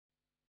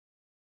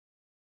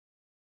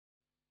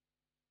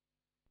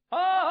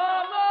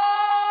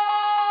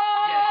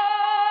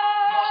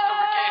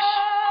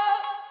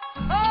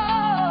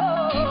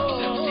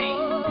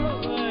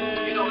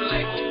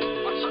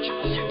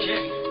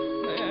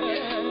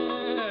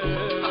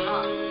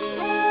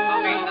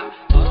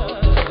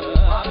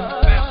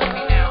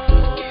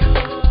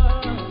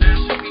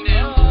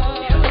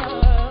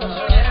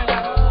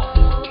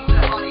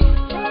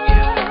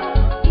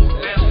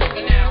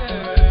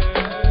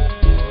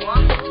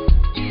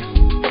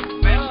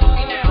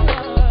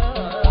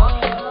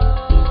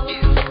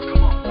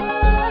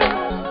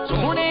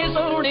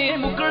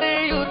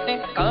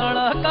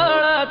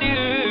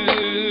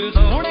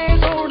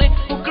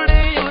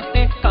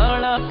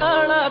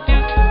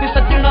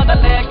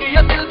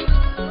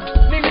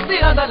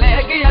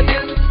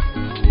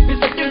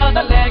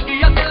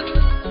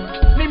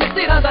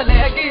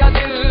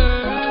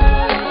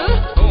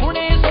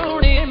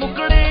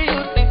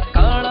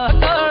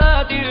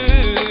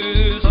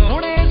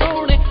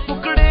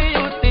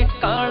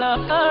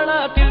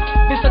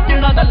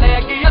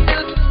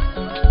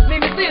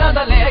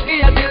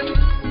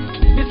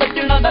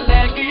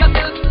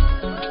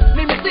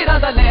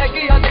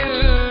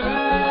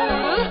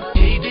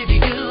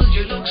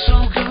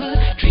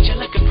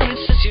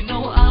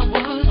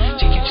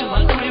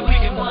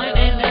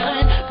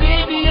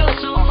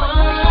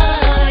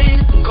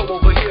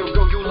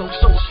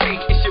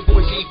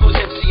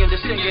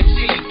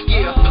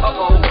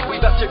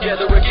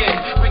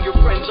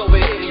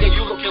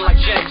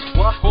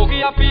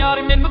प्यार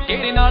मैनू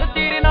तेरे नाल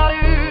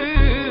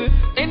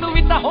तेनू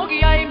भी तां हो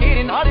गया है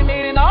मेरे नाल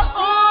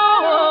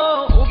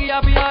हो गया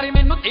प्यार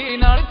मैनू तेरे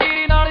नाल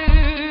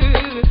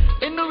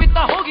तेनू भी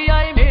तां हो गया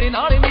है मेरे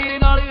नाल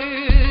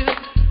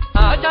आ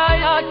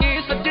जाया के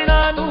सजना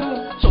नू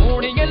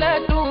सोहणिए लै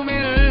तू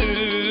मिल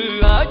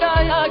आ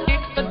जाया के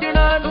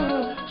सजना नू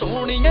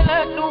सोहणिए लै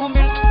तू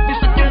मिल नी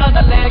सजना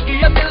दा लै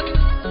गया दिल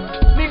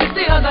नी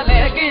तेरा दा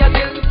लै गया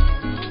दिल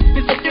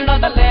नी सजना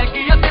दा लै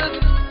गया दिल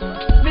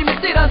नी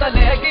तेरा दा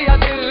लै गया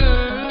दिल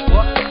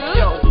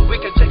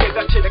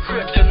to the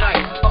crib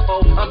tonight.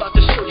 I'm about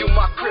to show you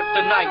my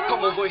kryptonite.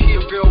 Come over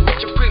here, girl, with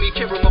your creamy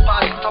camera, my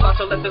body. I'm about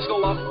to let this go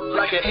off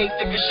like an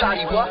 8-digger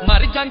shotty. What?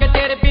 मर जांगे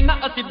तेरे बिना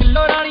असी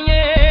बिल्लो रानिए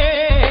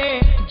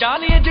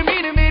जानिए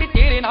जमीन मेरी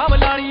तेरे नाम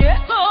लानिए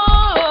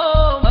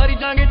मर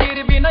जांगे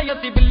तेरे बिना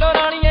असी बिल्लो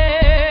रानिए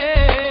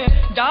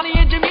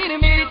जानिए जमीन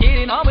मेरी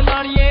तेरे नाम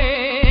लानिए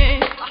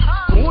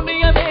खून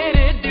है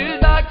मेरे दिल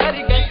दा कर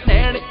गए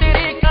नैन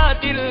तेरे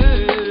कातिल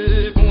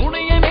खून है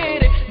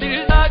मेरे दिल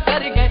दा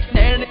कर गए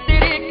नैन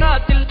तेरे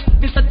कातिल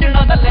नी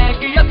सजना दा लै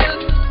गया दिल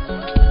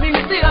नी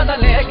तेरा दा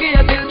लै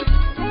गया दिल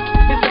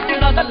नी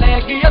सजना दा लै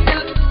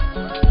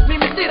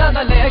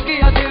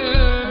गया दिल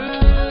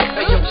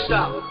Hey yo,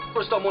 stop.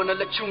 First I wanna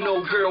let you know,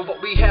 girl, what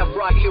we have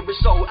right here is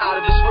so out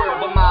of this world.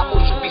 But my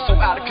emotions be so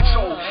out of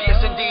control.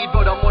 Yes indeed,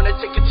 but I wanna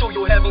take it to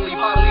your heavenly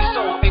bodily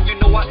soul. And you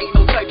know I ain't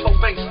no type of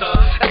gangster.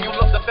 And you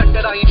love the fact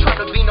that I ain't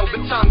tryna be no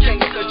big time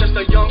gangster. Just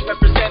a young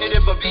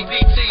representative of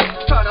BBT,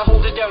 tryna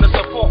hold it down and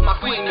support my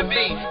queen to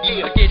be.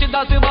 Yeah. किस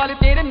 10 वाल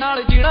तेरे नाल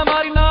जीना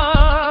मारना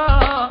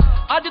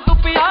अज तू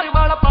प्यार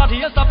वाला पाठी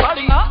असा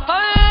पढ़ना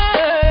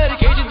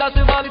किस 10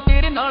 वाल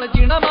तेरे नाल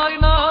जीना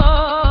मारना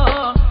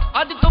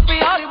अज तू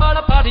प्यार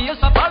वाला पाठी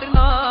असा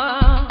पढ़ना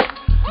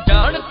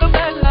जान तो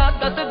पहला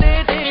दस दे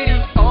तेरी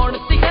कौन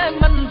सी है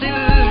मंजिल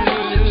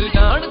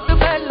जान तो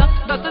पहला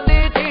दस दे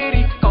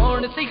तेरी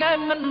कौन सी है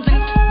मंजिल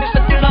नी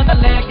सजना दा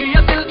लै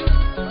गया दिल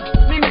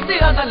नी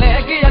तेरा दा लै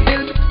गया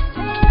दिल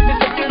नी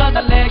सजना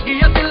दा लै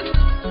गया दिल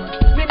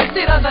नी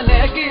तेरा दा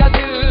लै गया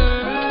दिल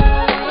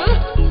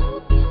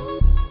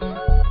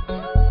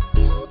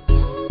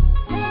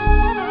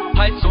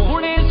हाय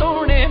सोहणे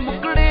सोहणे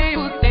मुकड़े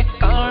उत्ते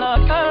काला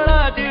काला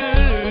दिल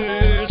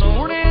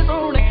सोहणे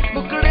सोहणे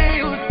मुकड़े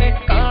उत्ते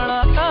काला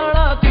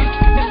काला दिल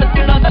नी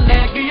सजना दा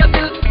लै गया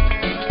दिल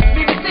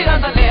नी तेरा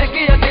दा लै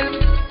गया दिल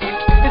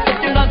नी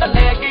सजना दा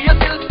लै गया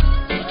दिल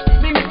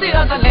नी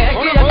तेरा दा लै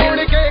गया दिल होण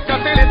के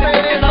कतिल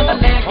तेरे दा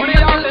लै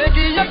गया दिल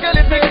की अकल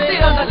तेरे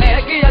तेरा दा लै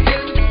गया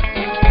दिल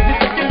नी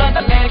सजना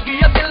दा लै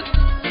गया दिल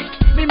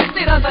नी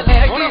तेरा दा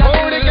लै गया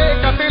होण के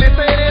कतिल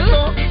तेरे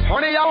तो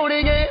हुण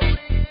आउणगे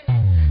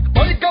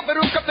कोई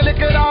गबरू कतल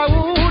कराऊ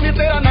नी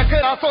तेरा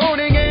नखरा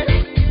सोहणगे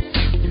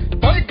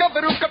कोई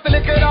गबरू कतल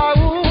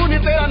कराऊ नी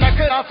तेरा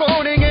नखरा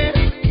सोहणगे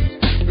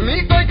नी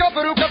कोई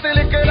गबरू कतल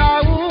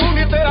कराऊ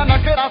नी तेरा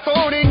नखरा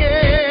सोहणगे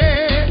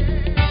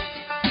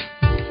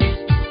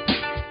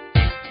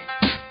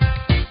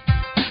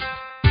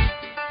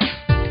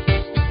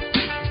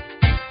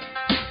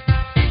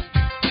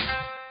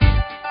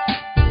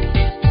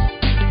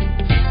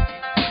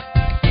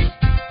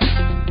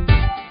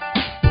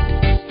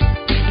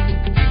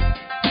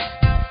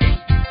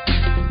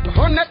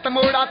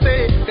मोड़ा ते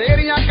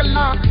तेरिया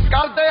गल्लां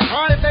करदे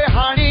हाण ते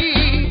हाणी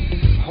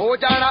हो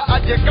जाना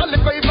अज कल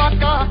कोई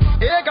वाका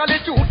ए गल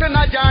झूठ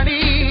ना जानी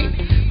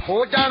हो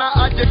जाना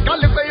अज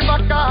कल कोई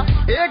वाका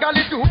ए गल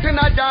झूठ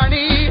ना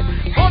जानी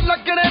हो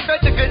लगने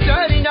बिच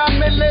कचहरियां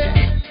मिले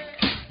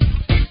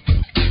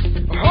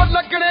हो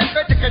लगने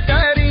बिच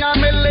कचहरियां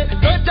मिले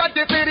तो जज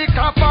तेरी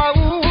खा पाऊ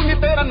नी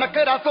तेरा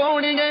नखरा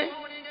सोहणीए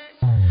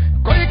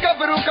कोई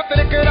गबरू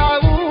कतल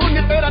कराऊ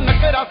नी तेरा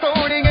नखरा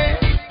सोहणीए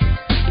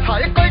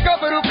हाय कोई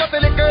गबरू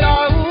कतल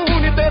कराऊ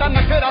नी तेरा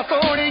नखरा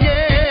सोहणीए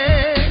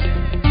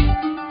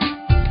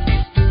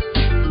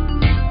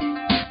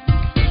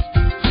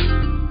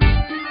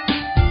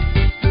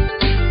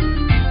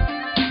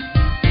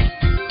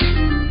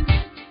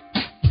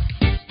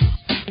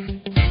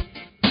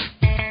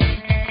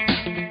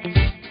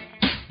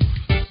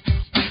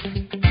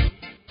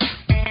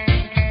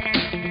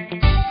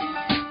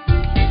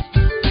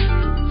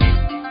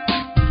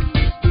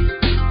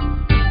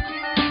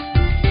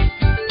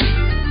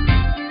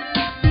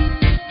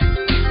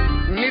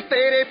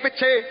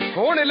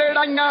होण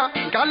लड़ाइयां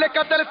गल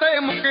कतल ते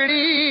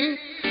मुकड़ी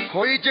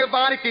होई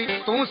जवान की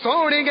तू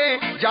सोहणीए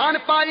जान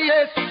पाईए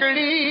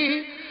सुकड़ी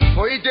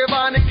होई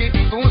जवान की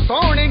तू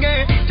सोहणीए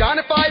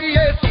जान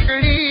पाईए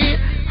सुकड़ी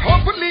हो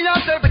बुल्लियां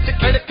दे विच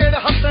खड़खड़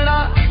हसना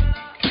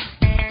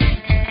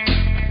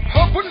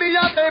हो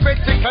बुल्लियां दे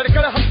विच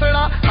खड़खड़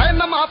हसना है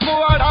नवा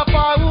पुआड़ा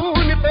पाऊ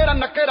नी तेरा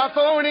नखरा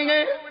सोहणीए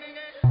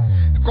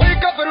कोई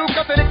गबरू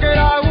कतल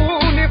कराऊ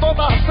नी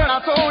बोता हसना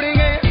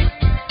सोहणीए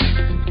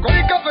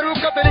कोई गबरू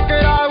कतल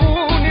कराऊ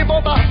नी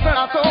बोता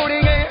हसना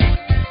सोहणीए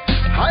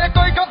हाय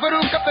कोई गबरू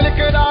कतल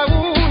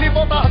कराऊ नी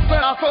बोता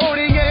हसना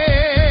सोहणीए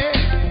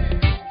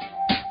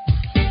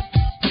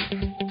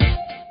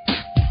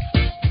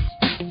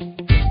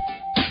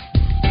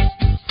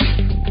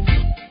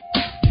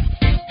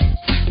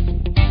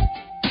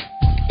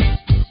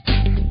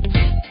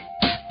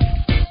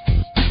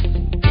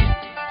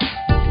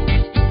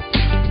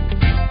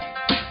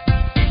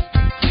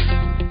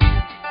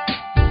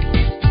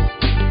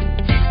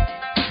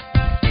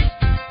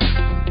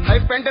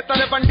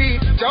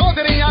ਤਲਵੰਡੀ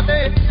ਚੌਧਰੀਆਂ ਤੇ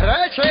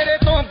ਰਹਿ ਸ਼ੇਰੇ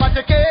ਤੋਂ ਬਚ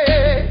ਕੇ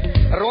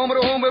ਰੋਮ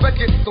ਰੋਮ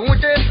ਵਿੱਚ ਤੂੰ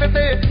ਜਿੱਤ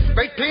ਤੇ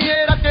ਬੈਠੀ ਏ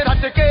ਰਚ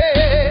ਰਚ ਕੇ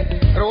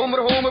ਰੋਮ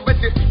ਰੋਮ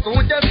ਵਿੱਚ ਤੂੰ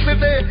ਜਿੱਤ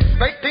ਤੇ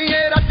ਬੈਠੀ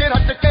ਏ ਰਚ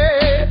ਰਚ ਕੇ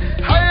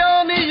ਹਾਏ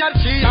ਓ ਨੀ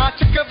ਅਰਸ਼ੀ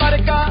ਆਸ਼ਿਕ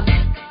ਵਰਗਾ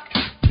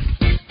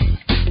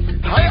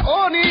ਹਾਏ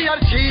ਓ ਨੀ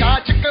ਅਰਸ਼ੀ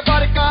ਆਸ਼ਿਕ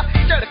ਵਰਗਾ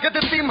ਝੜਕ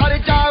ਦਿੱਤੀ ਮਰ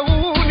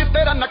ਜਾਊ ਨੀ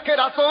ਤੇਰਾ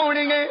ਨਖਰਾ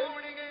ਸੋਹਣੀਏ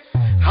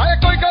ਹਾਏ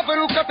ਕੋਈ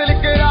ਗੱਭਰੂ ਕਤਲ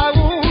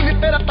ਕਰਾਊ ਨੀ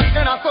ਤੇਰਾ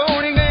ਤੱਕਣਾ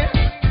ਸੋਹਣੀਏ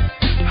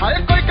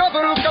ਹਾਏ ਕੋਈ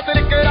ਗੱਭਰੂ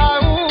ਕਤਲ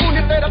ਕਰਾਊ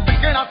ਨੀ ਤੇਰਾ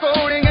ਤੱਕਣਾ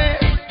ਸੋਹਣੀਏ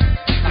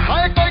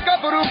ਹਾਏ ਕੋਈ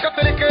ਗੱਭਰੂ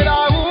ਕਤਲ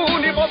ਕਰਾਊ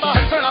ਨੀ ਬਹੁਤਾ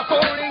ਹੱਸਣਾ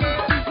ਸੋਹਣੀਏ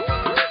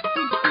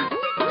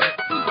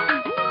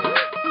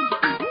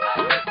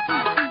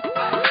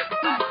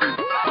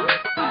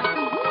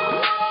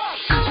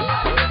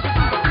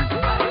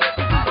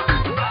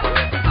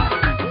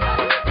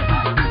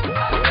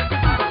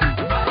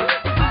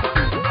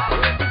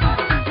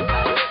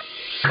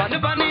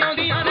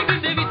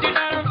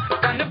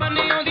ਬੰਨ ਬੰਨ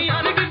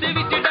ਆਉਂਦੀਆਂ ਨੇ ਗਿੱਧੇ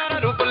ਵਿੱਚ ਡਾਰਾਂ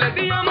ਰੂਪ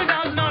ਲੈਂਦੀਆਂ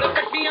ਮਜ਼ਾਕ ਨਾਲ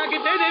ਕੱਟੀਆਂ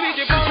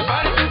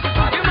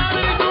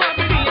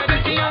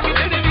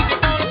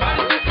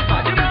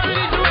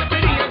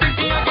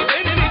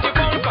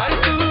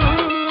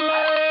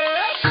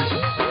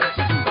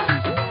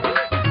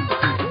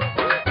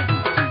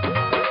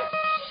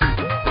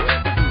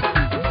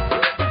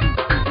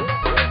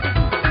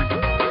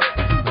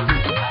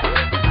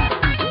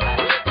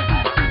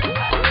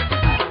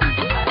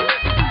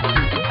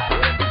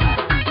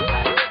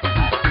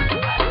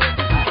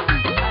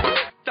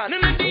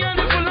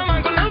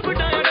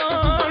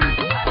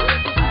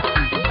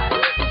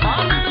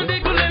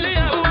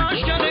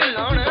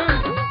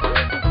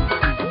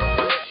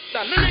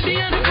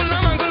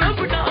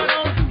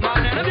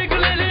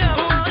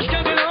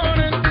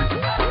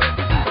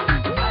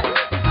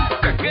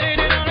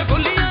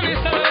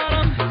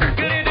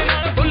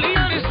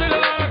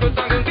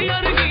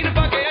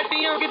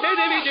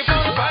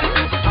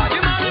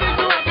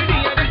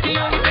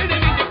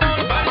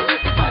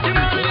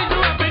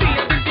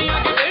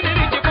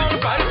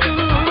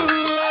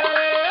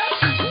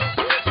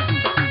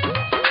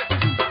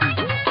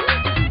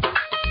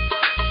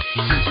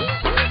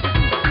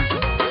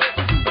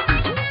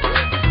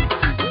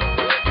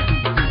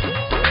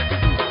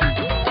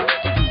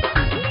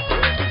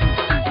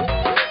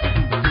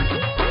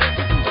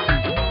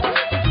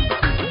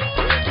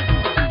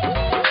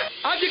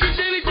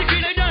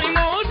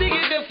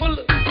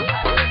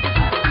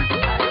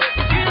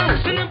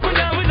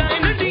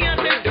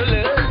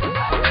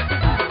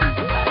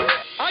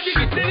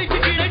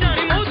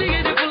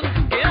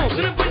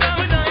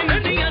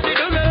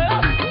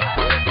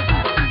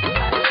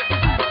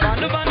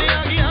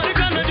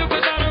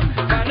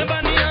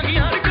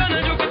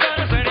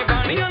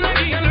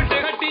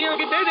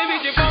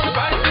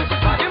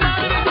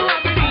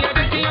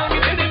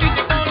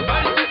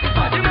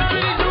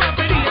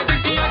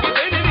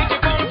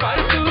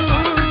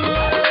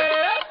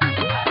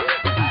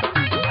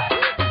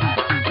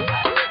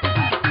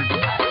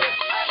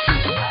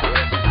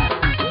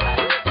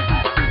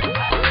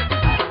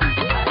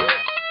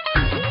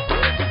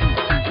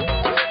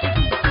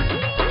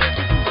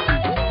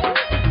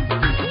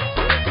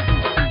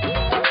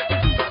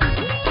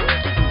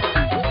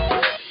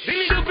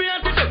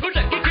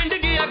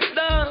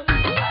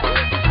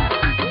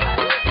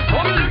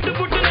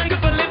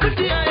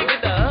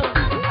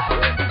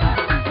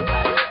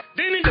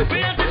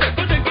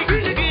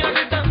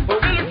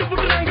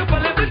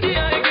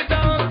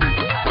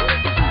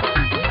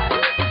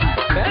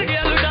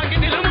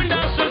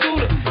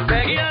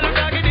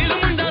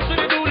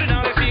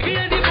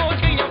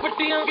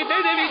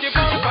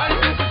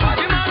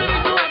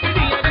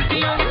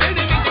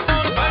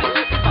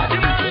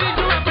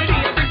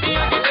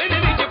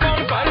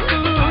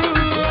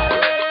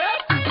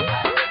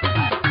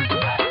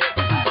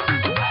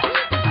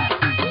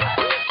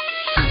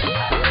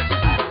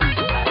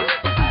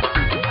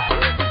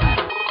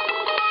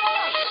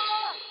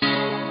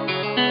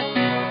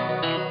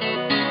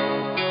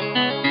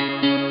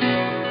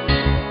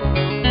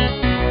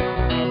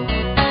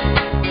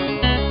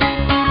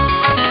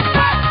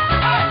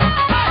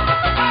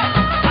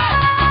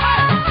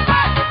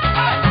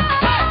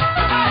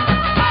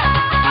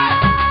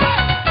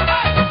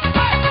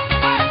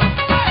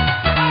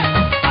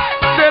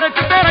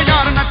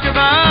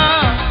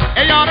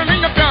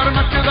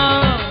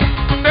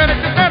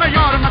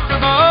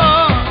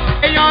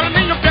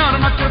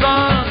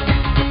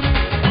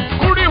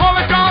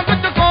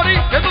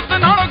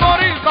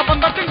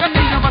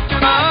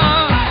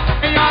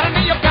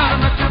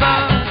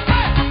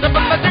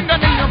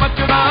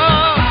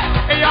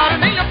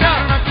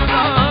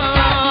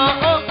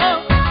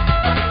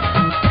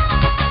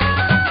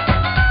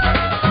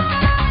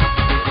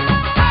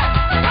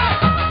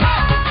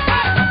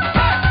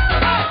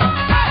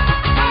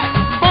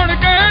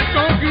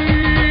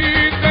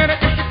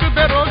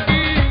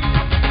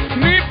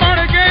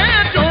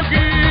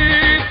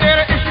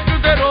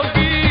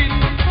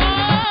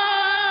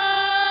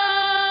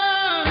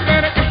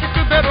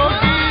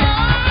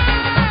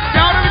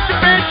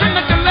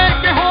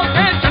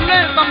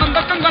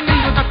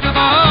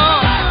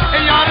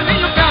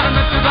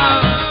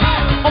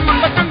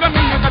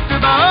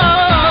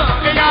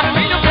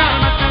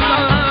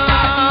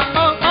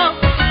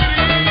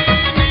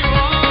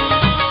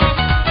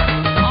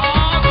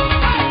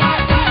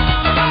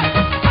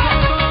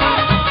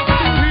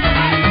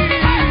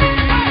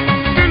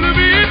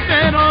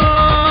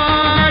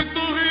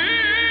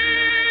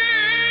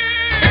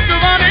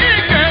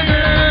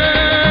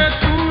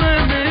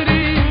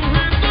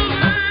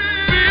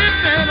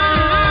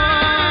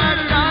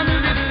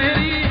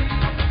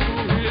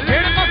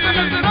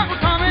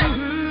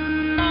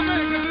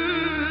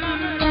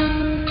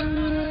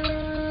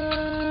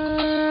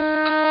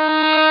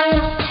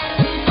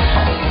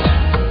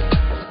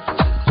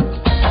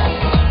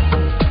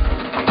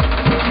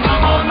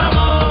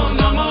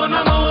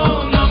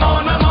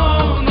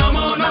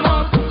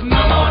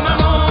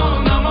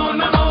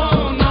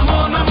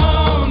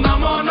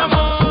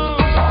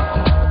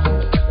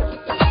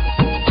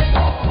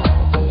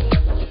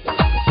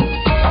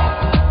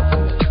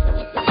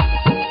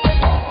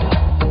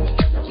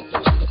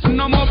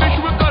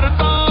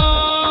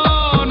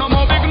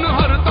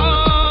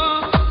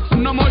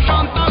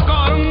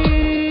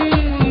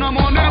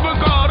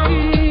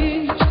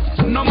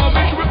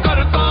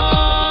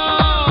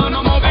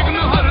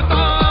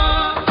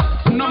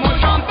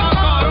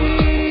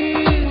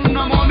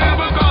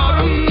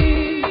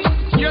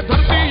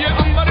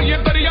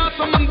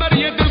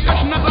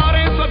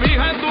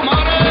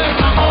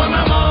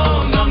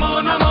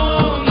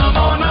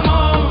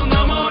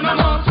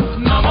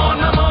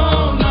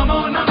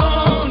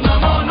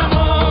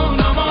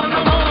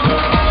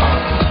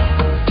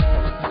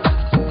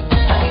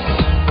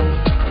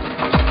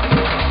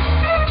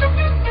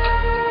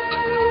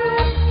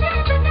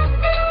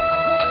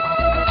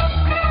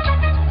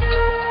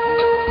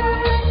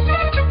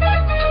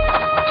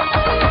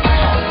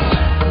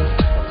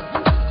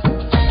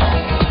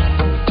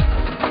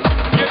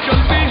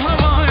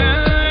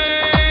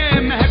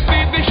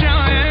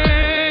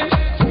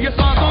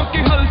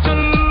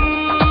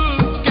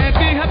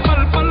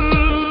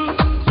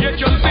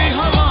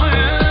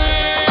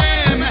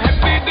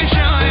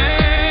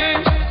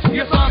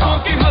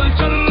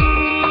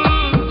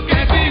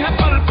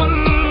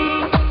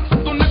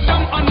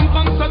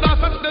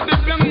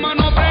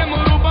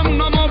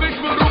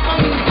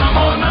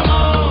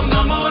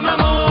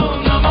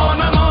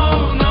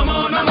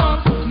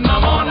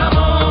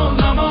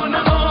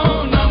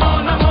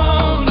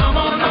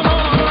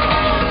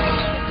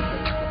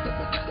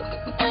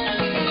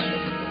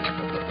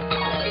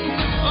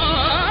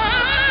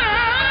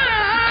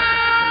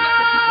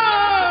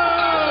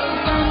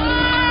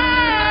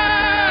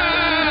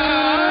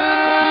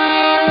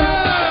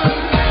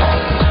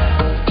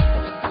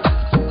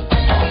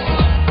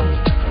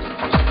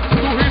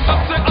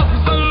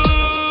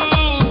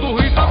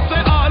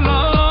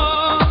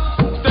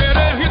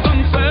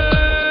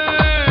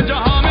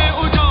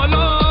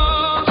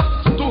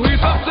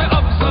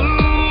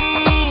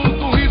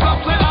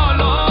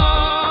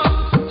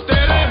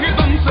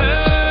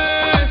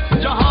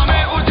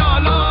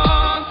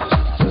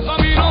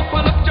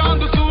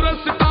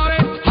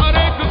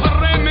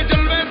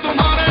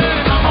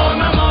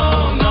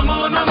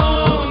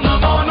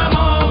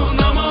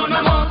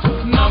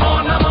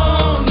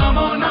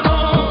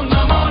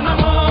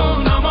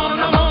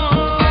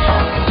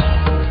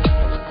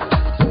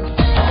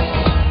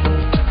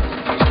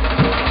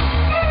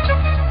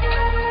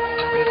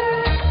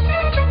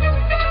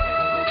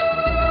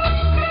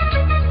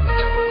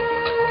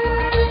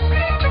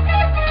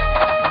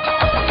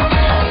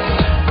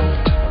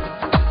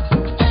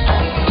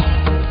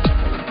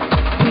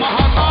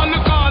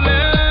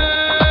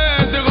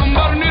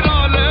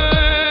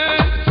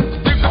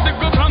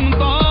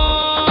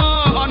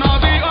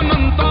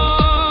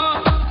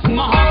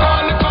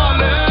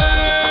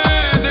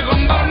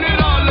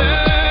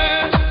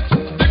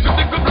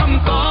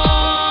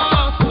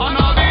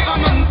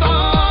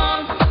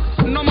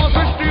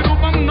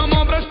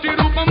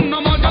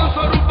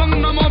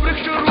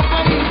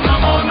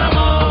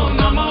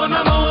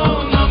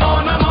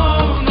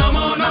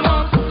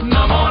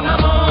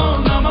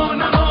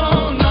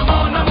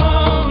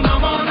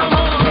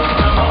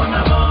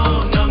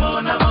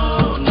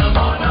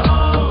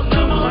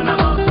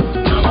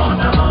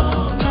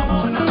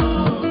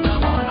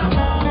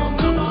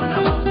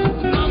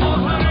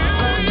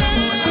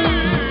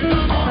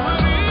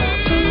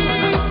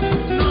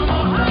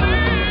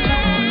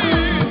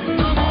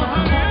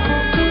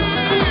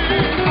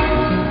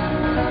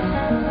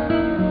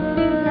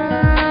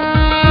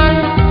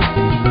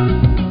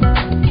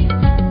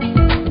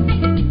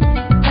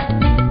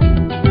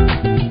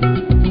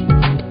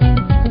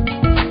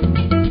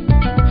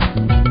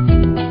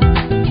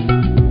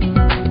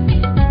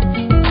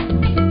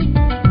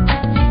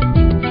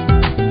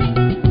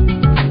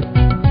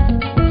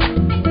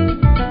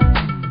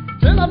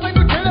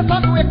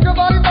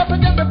ਵਾਰੀ ਦੱਸ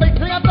ਜਿੰਦ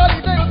ਬੈਠਿਆ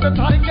ਤਾਲੀ ਦੇ ਉੱਤੇ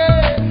ਧਰ ਕੇ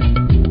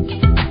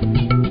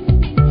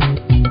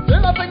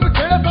ਜਿਹੜਾ ਤੈਨੂੰ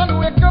ਛੇੜੇ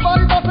ਸਾਨੂੰ ਇੱਕ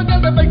ਵਾਰੀ ਦੱਸ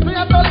ਜਿੰਦ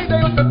ਬੈਠਿਆ ਤਾਲੀ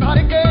ਦੇ ਉੱਤੇ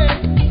ਧਰ ਕੇ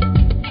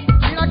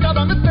ਜੀਣਾ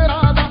ਕਾਦਾ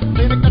ਮਿੱਤਰਾਂ ਦਾ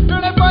ਦਿਨ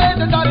ਕੱਟਣੇ ਪਏ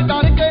ਜੇ ਡਰ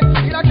ਡਰ ਕੇ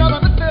ਜੀਣਾ ਕਾਦਾ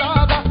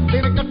ਮਿੱਤਰਾਂ ਦਾ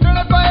ਦਿਨ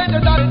ਕੱਟਣੇ ਪਏ ਜੇ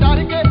ਡਰ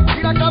ਡਰ ਕੇ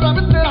ਜੀਣਾ ਕਾਦਾ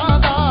ਮਿੱਤਰਾਂ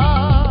ਦਾ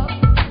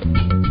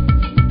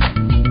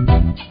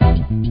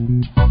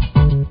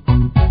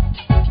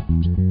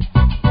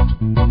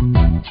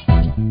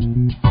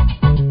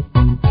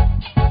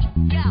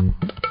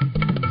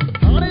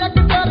ਥਾਣਿਆਂ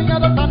ਕਚਹਿਰੀਆਂ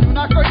ਦਾ ਸਾਨੂੰ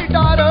ਨਾ ਕੋਈ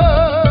ਡਰ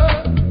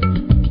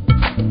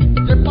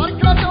ਜੇ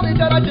ਪਰਖਣਾ ਚਾਹੁੰਦੀ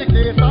ਜਰਾ ਜੇ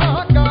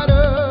ਕੇਸਾਂ ਕਰ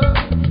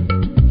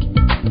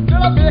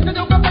ਜਿਹੜਾ ਵੇਖ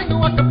ਜਾਊਗਾ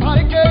ਤੈਨੂੰ ਅੱਖ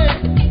ਫੜ ਕੇ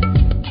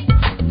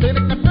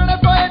ਦਿਨ ਕੱਟਣੇ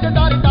ਪਏ ਜੇ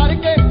ਡਰ ਡਰ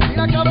ਕੇ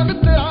ਜੀਣਾ ਕਾਦਾ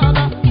ਮਿੱਤਰਾਂ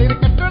ਦਾ ਦਿਨ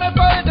ਕੱਟਣੇ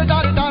ਪਏ ਜੇ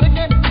ਡਰ ਡਰ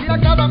ਕੇ ਜੀਣਾ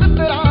ਕਾਦਾ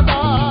ਮਿੱਤਰਾਂ ਦਾ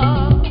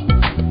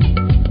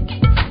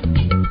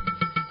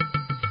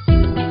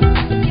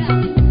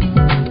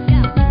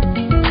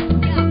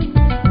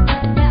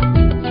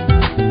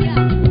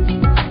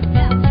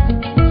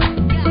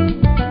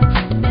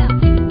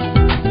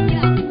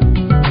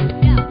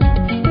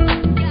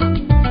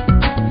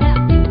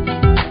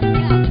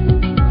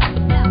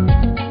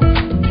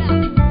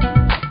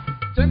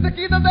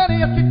ਜ਼ਿੰਦਗੀ ਦੇ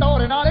ਦਿਨ ਅਸੀਂ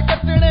ਟੌਰ ਨਾਲ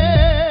ਕੱਟਣੇ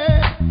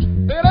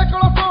ਤੇਰੇ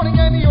ਕੋਲੋਂ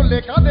ਸੋਹਣੀਏ ਨੀ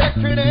ਓਲੇ ਕਾਹਦੇ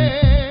ਰੱਖਣੇ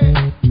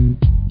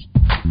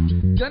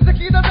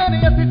ਜ਼ਿੰਦਗੀ ਦੇ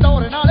ਦਿਨ ਅਸੀਂ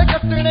ਟੌਰ ਨਾਲ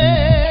ਕੱਟਣੇ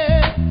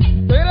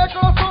ਤੇਰੇ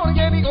ਕੋਲੋਂ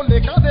ਸੋਹਣੀਏ ਨੀ ਓਲੇ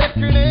ਕਾਹਦੇ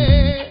ਰੱਖਣੇ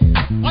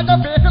ਆਜਾ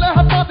ਵੇਖ ਲੈ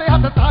ਹੱਥਾਂ ਤੇ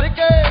ਹੱਥ ਧਰ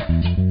ਕੇ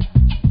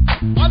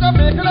ਆਜਾ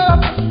ਵੇਖ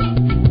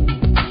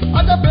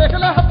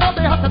ਲੈ ਹੱਥਾਂ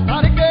ਤੇ ਹੱਥ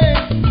ਧਰ ਕੇ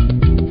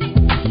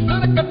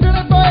ਦਿਨ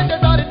ਕੱਟਣੇ ਪਏ ਜੇ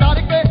ਡਰ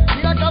ਡਰ ਕੇ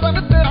ਜੀਣਾ ਕਾਦਾ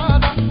ਮਿੱਤਰਾਂ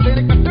ਦਾ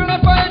ਦਿਨ ਕੱਟਣੇ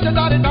ਪਏ ਜੇ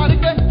ਡਰ ਡਰ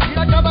ਕੇ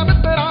ਜੀਣਾ ਕਾਦਾ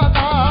ਮਿੱਤਰਾਂ ਦਾ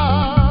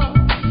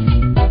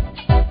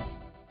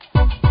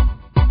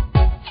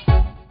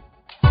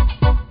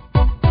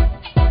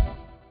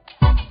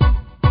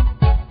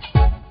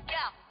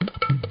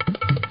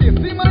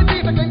ਇਸੀ ਮਰਜ਼ੀ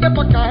ਤੇ ਕਹਿੰਦੇ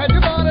ਪੱਕਾ ਹੈ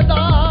ਜ਼ੁਬਾਨ ਦਾ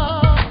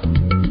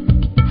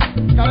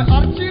ਕਰ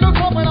ਅਰਸ਼ੀ ਨੂੰ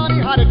ਸਾਹਮਣਾ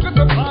ਨਹੀਂ ਹਰ ਇੱਕ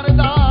ਤੂਫਾਨ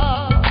ਦਾ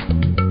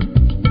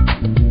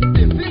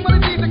ਇਸੀ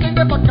ਮਰਜ਼ੀ ਤੇ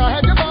ਕਹਿੰਦੇ ਪੱਕਾ ਹੈ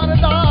ਜ਼ੁਬਾਨ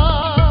ਦਾ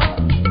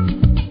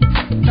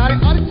ਕਰ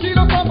ਅਰਸ਼ੀ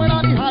ਨੂੰ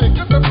ਸਾਹਮਣਾ ਨਹੀਂ ਹਰ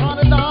ਇੱਕ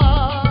ਤੂਫਾਨ ਦਾ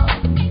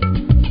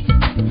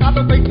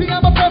ਕਦੋਂ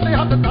ਬੈਠੀਆਂ ਮੱਥੇ ਤੇ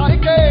ਹੱਥ ਧਰ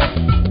ਕੇ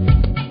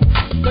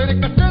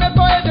ਤੇਰੇ ਕੱਟਣੇ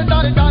ਪਏ ਜੇ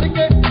ਡਰ ਡਰ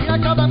ਕੇ ਜੀਣਾ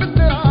ਕਾਦਾ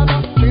ਮਿੱਤਰਾਂ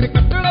ਦਾ ਤੇਰੇ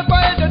ਕੱਟਣੇ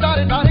ਪਏ ਜੇ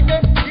ਡਰ ਡਰ ਕੇ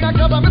ਜੀਣਾ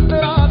ਕਾਦਾ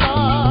ਮਿੱਤਰਾਂ ਦਾ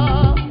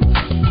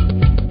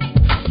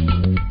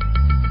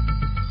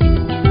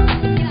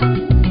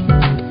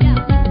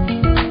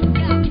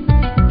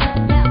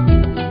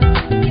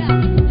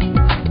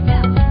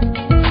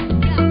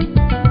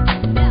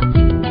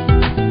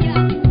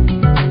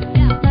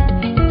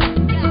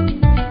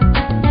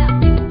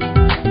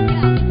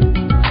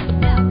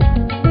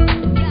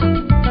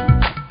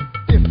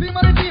ਇਸੀ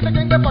ਮਰਜ਼ੀ ਤੇ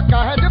ਕਹਿੰਦੇ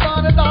ਪੱਕਾ ਹੈ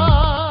ਜ਼ੁਬਾਨ ਦਾ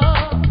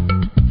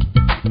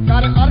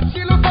ਕਰ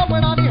ਅਰਸ਼ੀ ਨੂੰ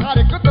ਸਾਹਮਣਾ ਨਹੀਂ ਹਰ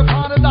ਇੱਕ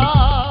ਤੂਫਾਨ ਦਾ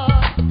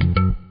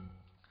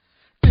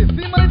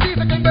ਇਸੀ ਮਰਜ਼ੀ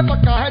ਤੇ ਕਹਿੰਦੇ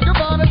ਪੱਕਾ ਹੈ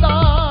ਜ਼ੁਬਾਨ ਦਾ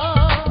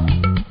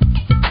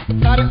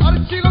ਕਰ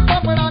ਅਰਸ਼ੀ ਨੂੰ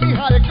ਸਾਹਮਣਾ ਨਹੀਂ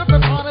ਹਰ ਇੱਕ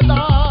ਤੂਫਾਨ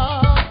ਦਾ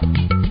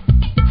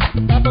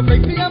ਕਦੋਂ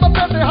ਬੈਠੀਆਂ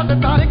ਮੱਥੇ ਤੇ ਹੱਥ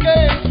ਧਰ ਕੇ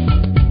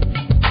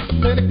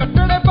ਦਿਨ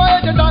ਕੱਟਣੇ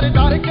ਪਏ ਜੇ ਡਰ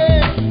ਡਰ ਕੇ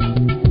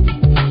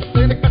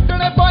ਦਿਨ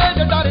ਕੱਟਣੇ ਪਏ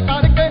ਜੇ ਡਰ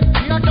ਡਰ ਕੇ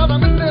ਜੀਣਾ ਕਾਦਾ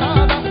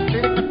ਮਿੱਤਰਾਂ ਦਾ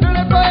ਦਿਨ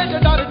ਕੱਟਣੇ ਪਏ ਜੇ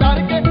ਡਰ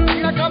ਡਰ ਕੇ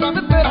ਜੀਣਾ ਕਾਦਾ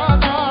ਮਿੱਤਰਾਂ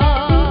ਦਾ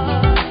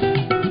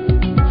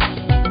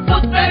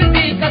ਪੁੱਤਰ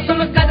ਦੀ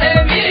ਕਸਮ ਕਦੇ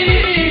ਵੀ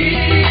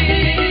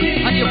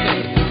ਹਾਂਜੀ ਓਕੇ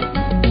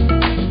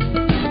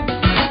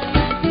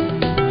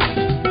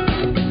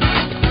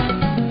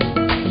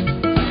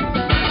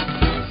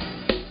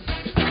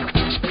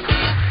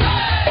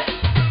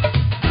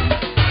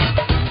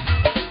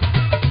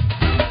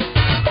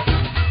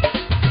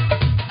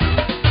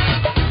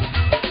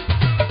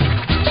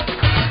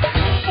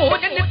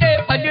ਭੋਜਨ ਤੇ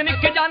ਭਜਨ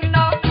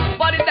ਖਜ਼ਾਨਾ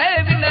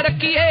ਵਰਦੇ ਵਿਨ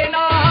ਰੱਖੀਏ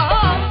ਨਾ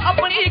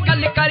ਆਪਣੀ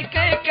ਗੱਲ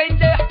ਕਰਕੇ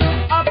ਕਹਿੰਦੇ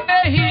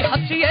ਆਪੇ ਹੀ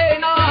ਹੱਸੀਏ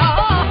ਨਾ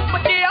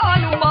ਬੱਚਿਆਂ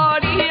ਨੂੰ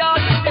ਮਾੜੀ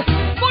ਆਦਤ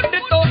ਮੁੱਢ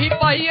ਤੋਂ ਹੀ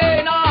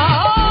ਪਾਈਏ ਨਾ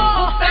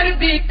ਪੁੱਤਰ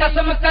ਦੀ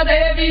ਕਸਮ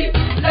ਕਦੇ ਵੀ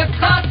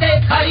ਲੱਖਾਂ ਤੇ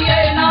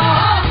ਖਾਈਏ ਨਾ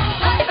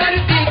ਪੁੱਤਰ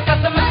ਦੀ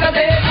ਕਸਮ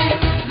ਕਦੇ ਵੀ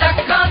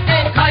ਲੱਖਾਂ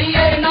ਤੇ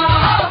ਖਾਈਏ ਨਾ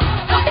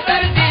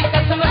ਪੁੱਤਰ ਦੀ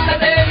ਕਸਮ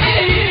ਕਦੇ ਵੀ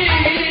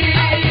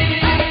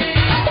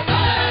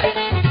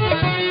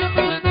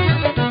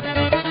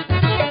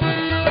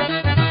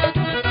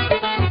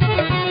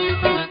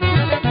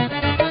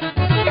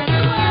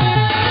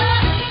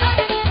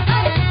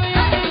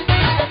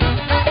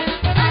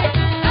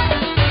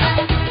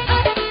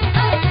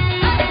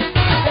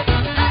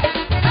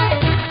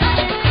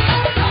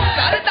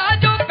ਕਰਦਾ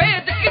ਜੋ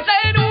ਭੇਦ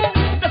ਕਿਸੇ ਨੂੰ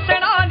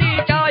ਦੱਸਣਾ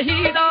ਨਹੀਂ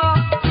ਚਾਹੀਦਾ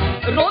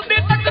ਰੋਂਦੇ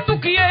ਤੱਕ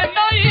ਦੁਖੀਏ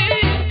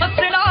ਨਹੀਂ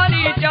ਹੱਸਣਾ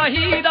ਨਹੀਂ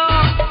ਚਾਹੀਦਾ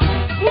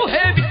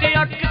ਬੂਹੇ ਵਿੱਚ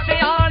ਅੱਖ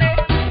ਸਿਆਣੇ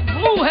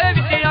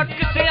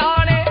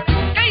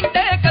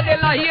ਕਹਿੰਦੇ ਕਦੇ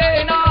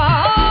ਲਾਈਏ ਨਾ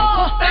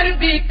ਪੁੱਤਰ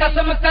ਦੀ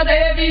ਕਸਮ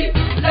ਕਦੇ ਵੀ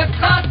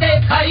ਲੱਖਾਂ ਤੇ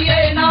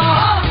ਖਾਈਏ ਨਾ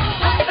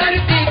ਪੁੱਤਰ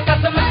ਦੀ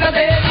ਕਸਮ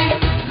ਕਦੇ ਵੀ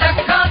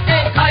ਲੱਖਾਂ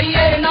ਤੇ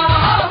ਖਾਈਏ ਨਾ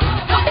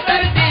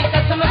ਪੁੱਤਰ ਦੀ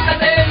ਕਸਮ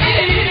ਕਦੇ ਵੀ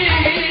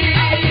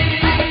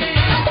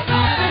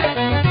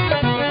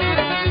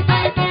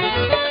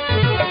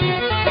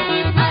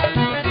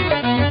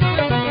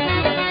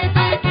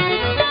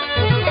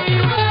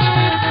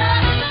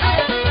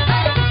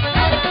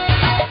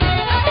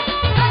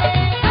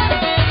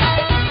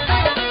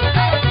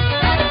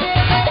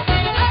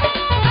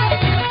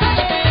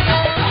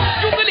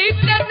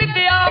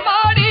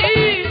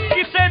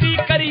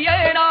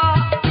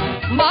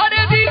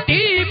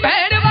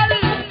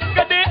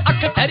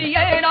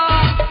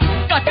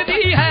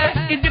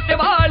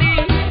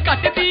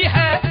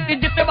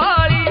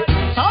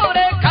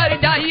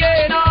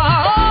ਜਾਈਏ ਨਾ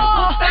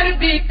ਪੁੱਤਰ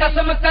ਦੀ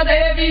ਕਸਮ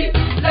ਕਦੇ ਵੀ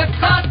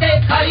ਲੱਖਾਂ ਤੇ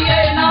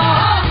ਖਾਈਏ ਨਾ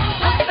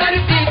ਪੁੱਤਰ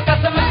ਦੀ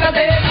ਕਸਮ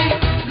ਕਦੇ ਵੀ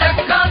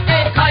ਲੱਖਾਂ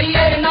ਤੇ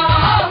ਖਾਈਏ ਨਾ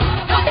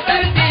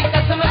ਪੁੱਤਰ ਦੀ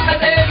ਕਸਮ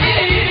ਕਦੇ ਵੀ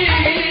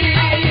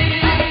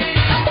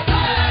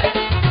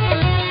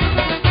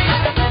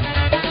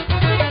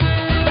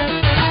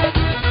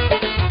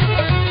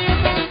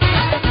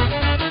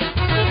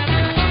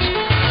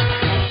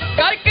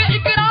ਕਰਕੇ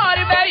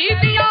ਇਕਰਾਰ ਬੈਰੀ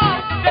ਦੀਆਂ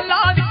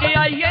ਗੱਲਾਂ ਵਿੱਚ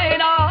ਆਈਏ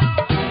ਨਾ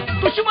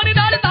ਦੁਸ਼ਮਣ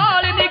ਨਾਲ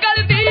ਦਾਲ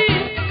ਨਿਕਲਦੀ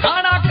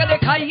ਖਾਣਾ ਕਦੇ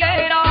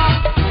ਖਾਈਏ ਨਾ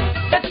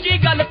ਸੱਚੀ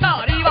ਗੱਲ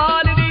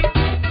ਧਾਰੀਵਾਲ ਦੀ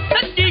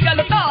ਸੱਚੀ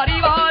ਗੱਲ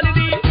ਧਾਰੀਵਾਲ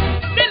ਦੀ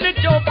ਦਿਲ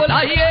ਚੋਂ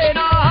ਭੁਲਾਈਏ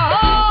ਨਾ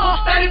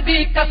ਪੁੱਤਰ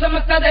ਦੀ ਕਸਮ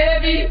ਕਦੇ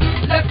ਵੀ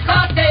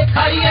ਲੱਖਾਂ ਤੇ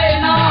ਖਾਈਏ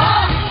ਨਾ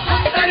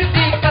ਪੁੱਤਰ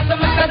ਦੀ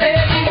ਕਸਮ ਕਦੇ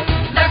ਵੀ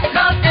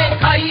ਲੱਖਾਂ ਤੇ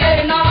ਖਾਈਏ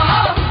ਨਾ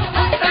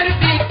ਪੁੱਤਰ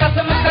ਦੀ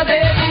ਕਸਮ ਕਦੇ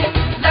ਵੀ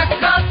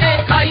ਲੱਖਾਂ ਤੇ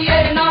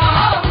ਖਾਈਏ ਨਾ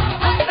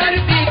ਪੁੱਤਰ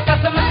ਦੀ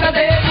ਕਸਮ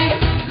ਕਦੇ ਵੀ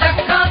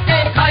ਲੱਖਾਂ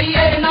ਤੇ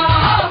ਖਾਈਏ ਨਾ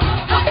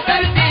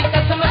ਪੁੱਤਰ ਦੀ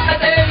ਕਸਮ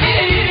ਕਦੇ ਵੀ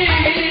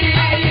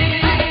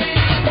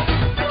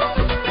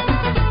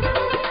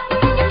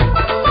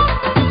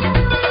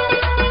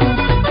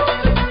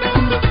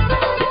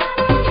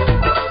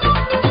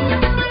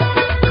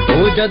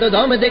ਜਦੋਂ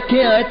ਦਮ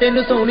ਦੇਖਿਆ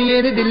ਤੈਨੂੰ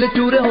ਸੋਹਣੀਏ ਦੇ ਦਿਲ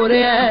ਚੂਰ ਹੋ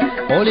ਰਿਹਾ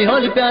ਹੌਲੀ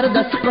ਹੌਲੀ ਪਿਆਰ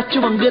ਦੱਸ ਪੱਛ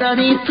ਵੰਗਰਾਂ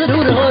ਦੀ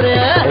ਸਰੂਰ ਹੋ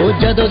ਰਿਹਾ ਉਹ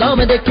ਜਦੋਂ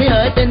ਦਮ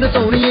ਦੇਖਿਆ ਤੈਨੂੰ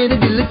ਸੋਹਣੀਏ ਦੇ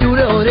ਦਿਲ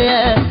ਚੂਰ ਹੋ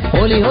ਰਿਹਾ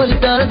ਹੌਲੀ ਹੌਲੀ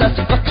ਪਿਆਰ ਦੱਸ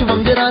ਪੱਛ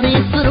ਵੰਗਰਾਂ ਦੀ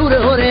ਸਰੂਰ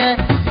ਹੋ ਰਿਹਾ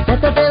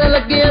ਪਤਾ ਤੇਰਾ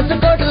ਲੱਗਿਆ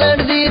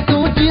ਸਕਾਟਲੈਂਡ ਦੀ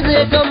ਤੂੰ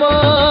ਚੀਜ਼ੇ ਕਮਾ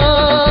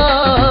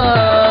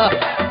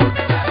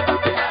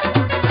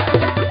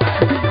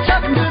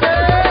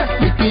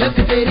ਇੱਕ ਅੱਖ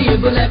ਤੇਰੀ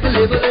ਬਲੈਕ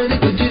ਲੇਬਲ ਦੀ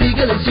ਦੂਜੀ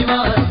ਗੱਲ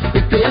ਸ਼ਿਵਾ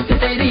ਇੱਕ ਅੱਖ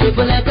ਤੇਰੀ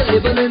ਬਲੈਕ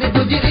ਲੇਬਲ ਦੀ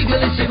ਦੂਜੀ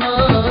ਗੱਲ Shiva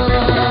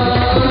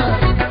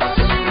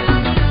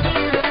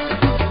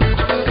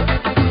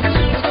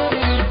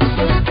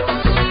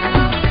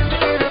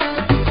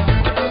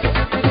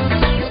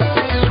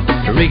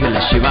Regal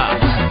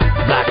Shivas,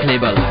 Black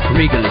Label,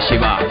 Regal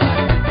Shivas,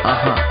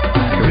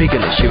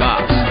 Regal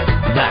Shivas,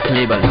 Black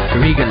Label,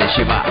 Regal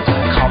Shivas,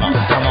 come on,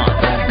 come on.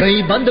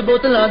 ਕਈ ਬੰਦ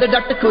ਬੋਤਲਾਂ ਦੇ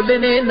ਡੱਟ ਖੋਲੇ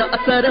ਨੇ ਨਾ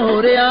ਅਸਰ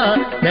ਹੋ ਰਿਹਾ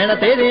ਨੈਣਾ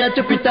ਤੇਰਿਆਂ ਚ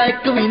ਪੀਤਾ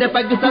ਇੱਕ ਵੀ ਨਾ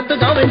ਪੈਗ ਸੱਤ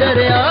ਗਾਵੇਂ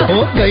ਡਰਿਆ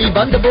ਉਹ ਕਈ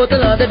ਬੰਦ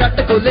ਬੋਤਲਾਂ ਦੇ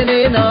ਡੱਟ ਖੋਲੇ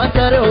ਨੇ ਨਾ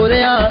ਅਸਰ ਹੋ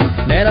ਰਿਹਾ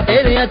ਨੈਣਾ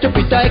ਤੇਰਿਆਂ ਚ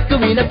ਪੀਤਾ ਇੱਕ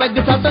ਵੀ ਨਾ ਪੈਗ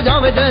ਸੱਤ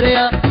ਗਾਵੇਂ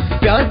ਡਰਿਆ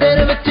ਪਿਆਰ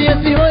ਤੇਰੇ ਵਿੱਚ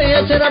ਅਸੀਂ ਹੋਏ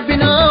ਆ ਸ਼ਰਾਬੀ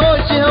ਨਾ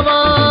ਹੋਸ਼ ਹਵਾ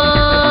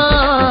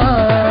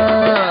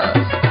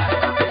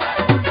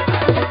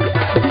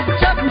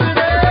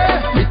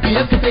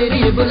ਇੱਕ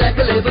ਤੇਰੀ ਬਲੈਕ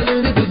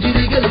ਲੇਬਲ ਦੀ ਦੂਜੀ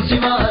ਦੀ ਗੱਲ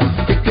ਸ਼ਿਵਾ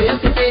ਇੱਕ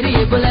ਅੱਖ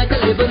ਤੇਰੀ ਬਲੈਕ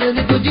ਲੇਬਲ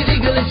ਦੀ ਦੂਜੀ ਦੀ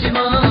ਗੱਲ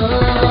ਸ਼ਿਵਾ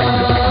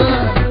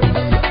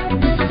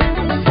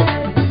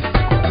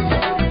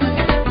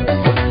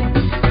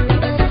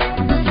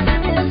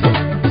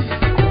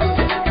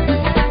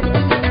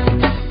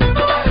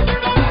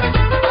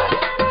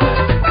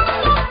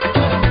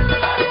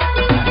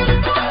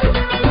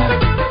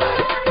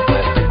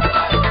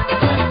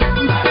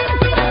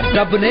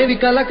ਰੱਬ ਨੇ ਵੀ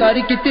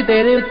ਕਲਾਕਾਰੀ ਕੀਤੀ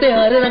ਤੇਰੇ ਉੱਤੇ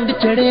ਹਰ ਰੰਗ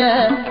ਚੜਿਆ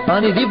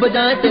ਪਾਣੀ ਦੀ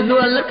ਬਜਾਏ ਤੈਨੂੰ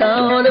ਅਲਕਾ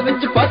ਹੌਲ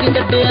ਵਿੱਚ ਪਾ ਕੇ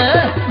ਕੱਢਿਆ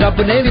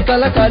ਰੱਬ ਨੇ ਵੀ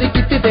ਕਲਾਕਾਰੀ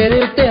ਕੀਤੀ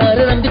ਤੇਰੇ ਉੱਤੇ ਹਰ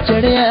ਰੰਗ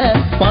ਚੜਿਆ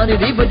ਪਾਣੀ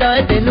ਦੀ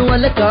ਬਜਾਏ ਤੈਨੂੰ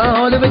ਅਲਕਾ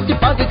ਹੌਲ ਵਿੱਚ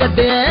ਪਾ ਕੇ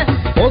ਕੱਢਿਆ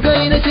ਹੋ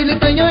ਗਈ ਨਸ਼ੀਲ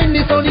ਤੈਨੂੰ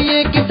ਇੰਨੀ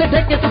ਸੋਹਣੀਏ ਕਿਤੇ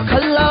ਠੇਕੇ ਤੂੰ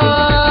ਖੱਲਾ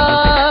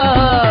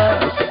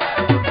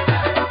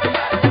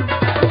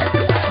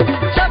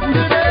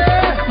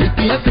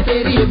ਇੱਕ ਅੱਖ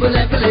ਤੇਰੀ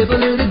ਬਲੈਕ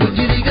ਲੇਬਲ ਦੀ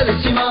ਦੂਜੀ ਦੀ ਗੱਲ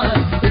ਸ਼ਿਵਾ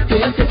ਇੱਕ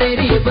ਅੱਖ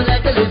ਤੇਰੀ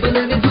ਬਲੈਕ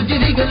ਲੇਬਲ ਦੀ ਦੂਜੀ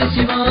ਦੀ ਗੱਲ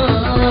Shiva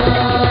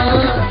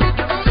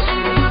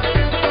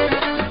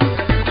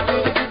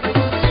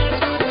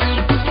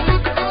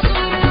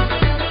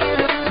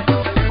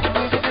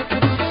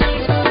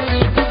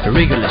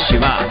Regal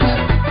Shivas,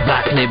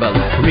 Black Label,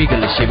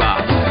 Regal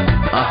Shivas,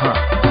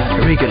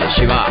 Regal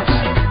Shivas,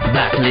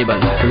 Black Label,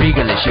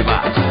 Regal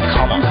Shivas,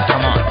 come on,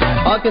 come on.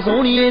 ਆਕੇ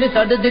ਸੋਹਣੀਏ ਨੇ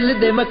ਸਾਡੇ ਦਿਲ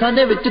ਦੇ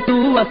ਮਖਾਨੇ ਵਿੱਚ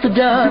ਤੂੰ ਵਸ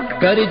ਜਾ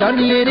ਕਰੀ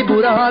ਜਾਨੀਏ ਨੀ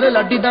ਬੁਰਾ ਹਾਲ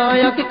ਲਾਡੀ ਦਾ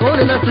ਆ ਕੇ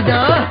ਕੋਲ ਨੱਸ ਜਾ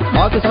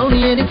ਆਕੇ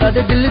ਸੋਹਣੀਏ ਨੇ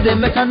ਸਾਡੇ ਦਿਲ ਦੇ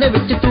ਮਖਾਨੇ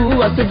ਵਿੱਚ ਤੂੰ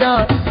ਵਸ ਜਾ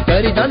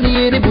ਕਰੀ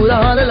ਜਾਨੀਏ ਨੀ ਬੁਰਾ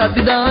ਹਾਲ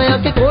ਲਾਡੀ ਦਾ ਆ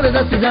ਕੇ ਕੋਲ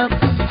ਨੱਸ ਜਾ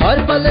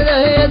ਹਰ ਪਲ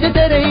ਰਹੇ ਅਜ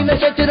ਤੇਰੇ ਹੀ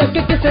ਨਸ਼ੇ ਚ ਰੱਖ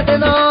ਕਿਸੇ ਤੇ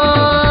ਨਾ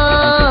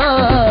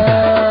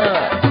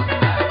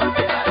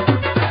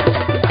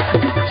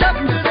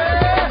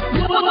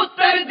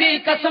ਪੁੱਤਰ ਦੀ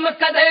ਕਸਮ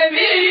ਕਦੇ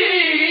ਵੀ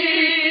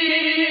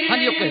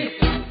ਹਾਂਜੀ ਓਕੇ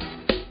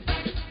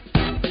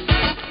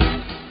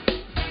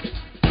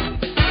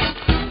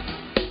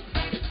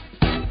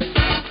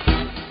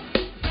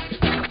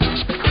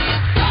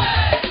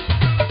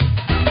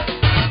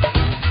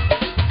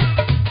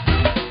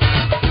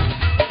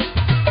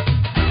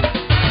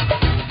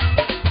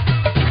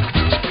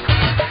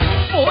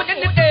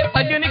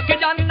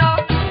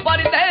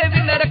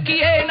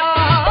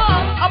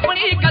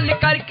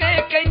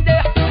ਕਰਕੇ ਕਹਿੰਦੇ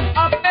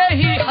ਆਪੇ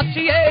ਹੀ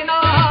ਹੱਸੀਏ ਨਾ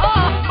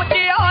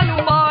ਬੱਚਿਆ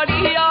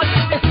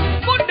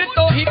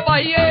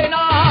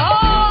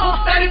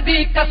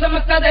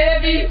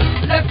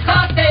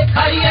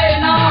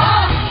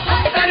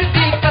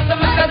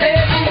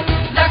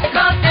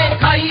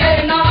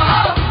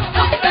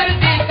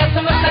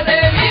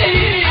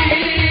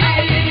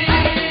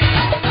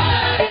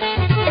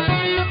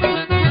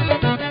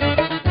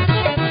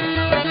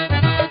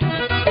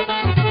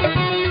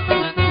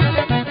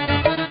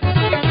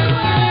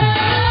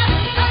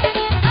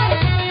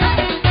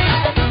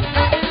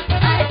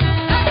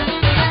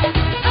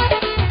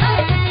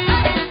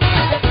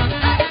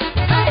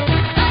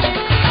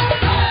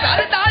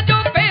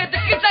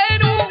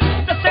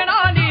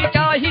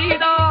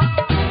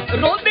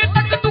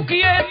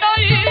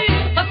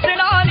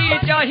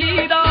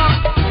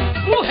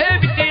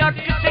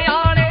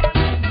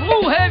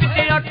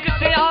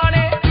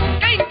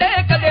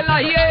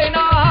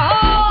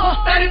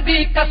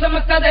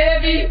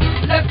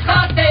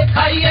ਲੱਖਾਂ ਤੇ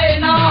ਖਾਈਏ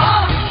ਨਾ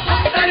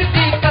ਪੁੱਤਰ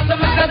ਦੀ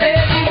ਕਸਮ ਕਦੇ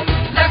ਵੀ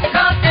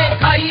ਲੱਖਾਂ ਤੇ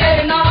ਖਾਈਏ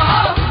ਨਾ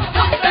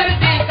ਪੁੱਤਰ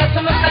ਦੀ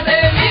ਕਸਮ ਕਦੇ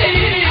ਵੀ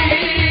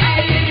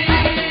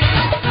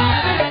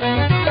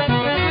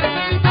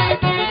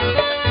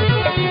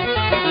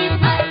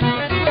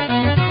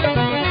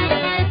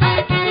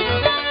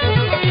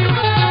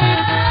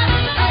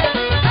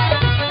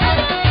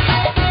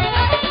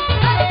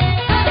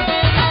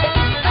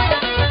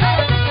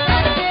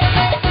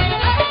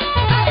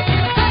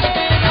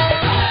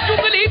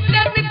ਚੁਗਲੀ ਤੇ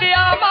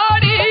ਨਿੰਦਿਆ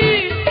ਮਾੜੀ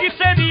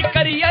ਕਿਸੇ ਦੀ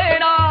ਕਰੀਏ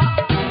ਨਾ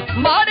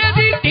ਮਾੜੇ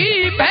ਦੀ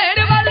ਧੀ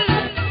ਭੈਣ ਵੱਲ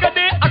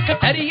ਕਦੇ ਅੱਖ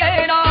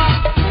ਧਰੀਏ ਨਾ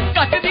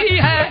ਘਟਦੀ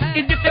ਹੈ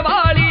ਇੱਜ਼ਤ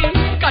ਵਾਲੀ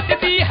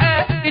ਘਟਦੀ ਹੈ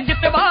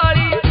ਇੱਜ਼ਤ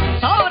ਵਾਲੀ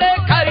ਸਹੁਰੇ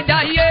ਘਰ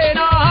ਜਾਈਏ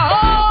ਨਾ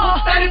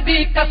ਪੁੱਤਰ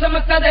ਦੀ ਕਸਮ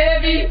ਕਦੇ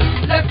ਵੀ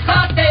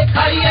ਲੱਖਾਂ ਤੇ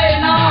ਖਾਈਏ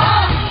ਨਾ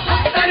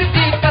ਪੁੱਤਰ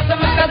ਦੀ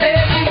ਕਸਮ ਕਦੇ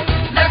ਵੀ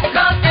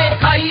ਲੱਖਾਂ ਤੇ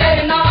ਖਾਈਏ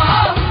ਨਾ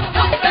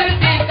ਪੁੱਤਰ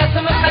ਦੀ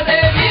ਕਸਮ ਕਦੇ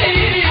ਵੀ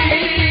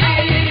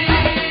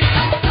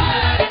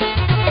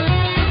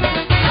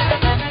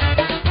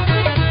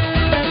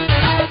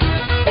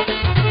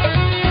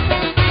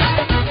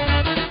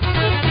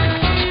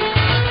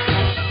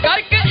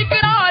ਕਰਕੇ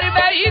ਇਕਰਾਰ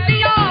ਵੈਰੀ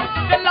ਦੀਆਂ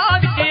ਗੱਲਾਂ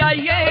ਵਿੱਚ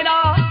ਆਈਏ ਨਾ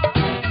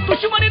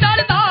ਦੁਸ਼ਮਣ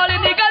ਨਾਲ ਦਾਲ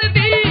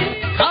ਨਿਕਲਦੀ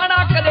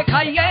ਖਾਣਾ ਕਦੇ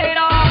ਖਾਈਏ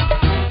ਨਾ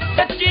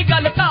ਸੱਚੀ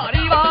ਗੱਲ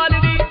ਧਾਰੀਵਾਲ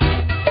ਦੀ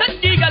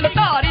ਸੱਚੀ ਗੱਲ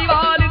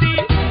ਧਾਰੀਵਾਲ ਦੀ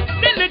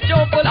ਦਿਲ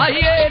ਚੋਂ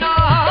ਭੁਲਾਈਏ ਨਾ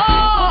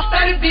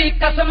ਪੁੱਤਰ ਦੀ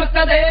ਕਸਮ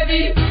ਕਦੇ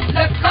ਵੀ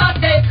ਲੱਖਾਂ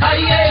ਤੇ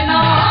ਖਾਈਏ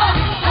ਨਾ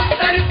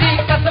ਪੁੱਤਰ ਦੀ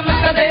ਕਸਮ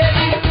ਕਦੇ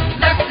ਵੀ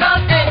ਲੱਖਾਂ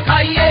ਤੇ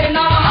ਖਾਈਏ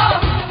ਨਾ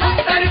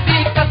ਪੁੱਤਰ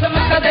ਦੀ ਕਸਮ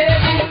ਕਦੇ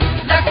ਵੀ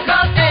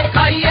ਲੱਖਾਂ ਤੇ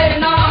ਖਾਈਏ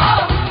ਨਾ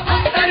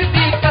ਪੁੱਤਰ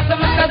ਦੀ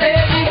ਕਸਮ ਕਦੇ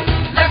ਵੀ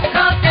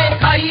ਲੱਖਾਂ ਤੇ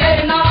ਖਾਈਏ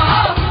ਨਾ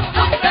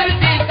ਪੁੱਤਰ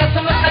ਦੀ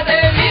ਕਸਮ ਕਦੇ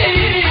ਵੀ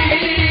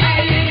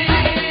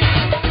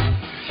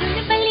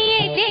ਸੁਣ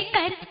ਬਲੀਏ ਜੇ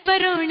ਕਰ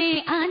ਪਰੋਣੇ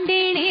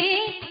ਆਂਦੇ ਨੇ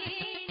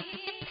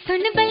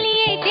ਸੁਣ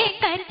ਬਲੀਏ ਜੇ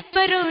ਕਰ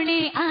ਪਰੋਣੇ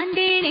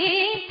ਆਂਦੇ ਨੇ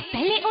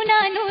ਪਹਿਲੇ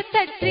ਉਹਨਾਂ ਨੂੰ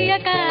ਸਤਿ ਸ੍ਰੀ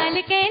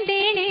ਅਕਾਲ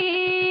ਕਹਿੰਦੇ ਨੇ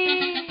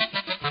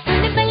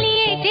ਸੁਣ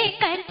ਬਲੀਏ ਜੇ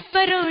ਕਰ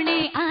ਪਰੋਣੇ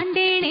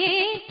ਆਂਦੇ ਨੇ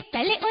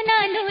ਪਹਿਲੇ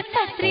ਉਹਨਾਂ ਨੂੰ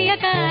ਸਤਿ ਸ੍ਰੀ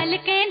ਅਕਾਲ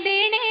ਕਹਿੰਦੇ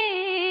ਨੇ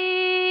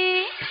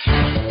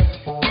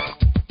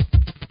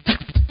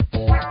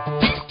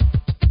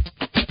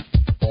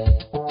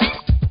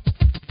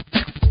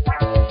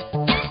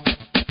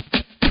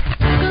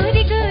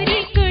ਗੋਰੀ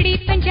ਗੋਰੀ ਕੁੜੀ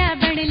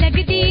ਪੰਜਾਬਣ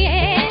ਲੱਗਦੀ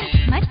ਏ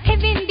ਮੱਥੇ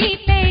ਬਿੰਦੀ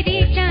ਪੈਰੀ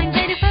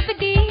ਚਾਂਦਰ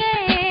ਫੱਬਦੀ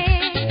ਏ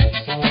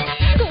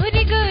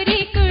ਗੋਰੀ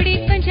ਗੋਰੀ ਕੁੜੀ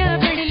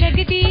ਪੰਜਾਬਣ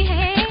ਲੱਗਦੀ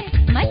ਏ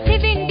ਮੱਥੇ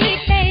ਬਿੰਦੀ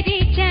ਪੈਰੀ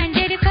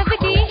ਚਾਂਦਰ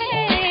ਫੱਬਦੀ ਏ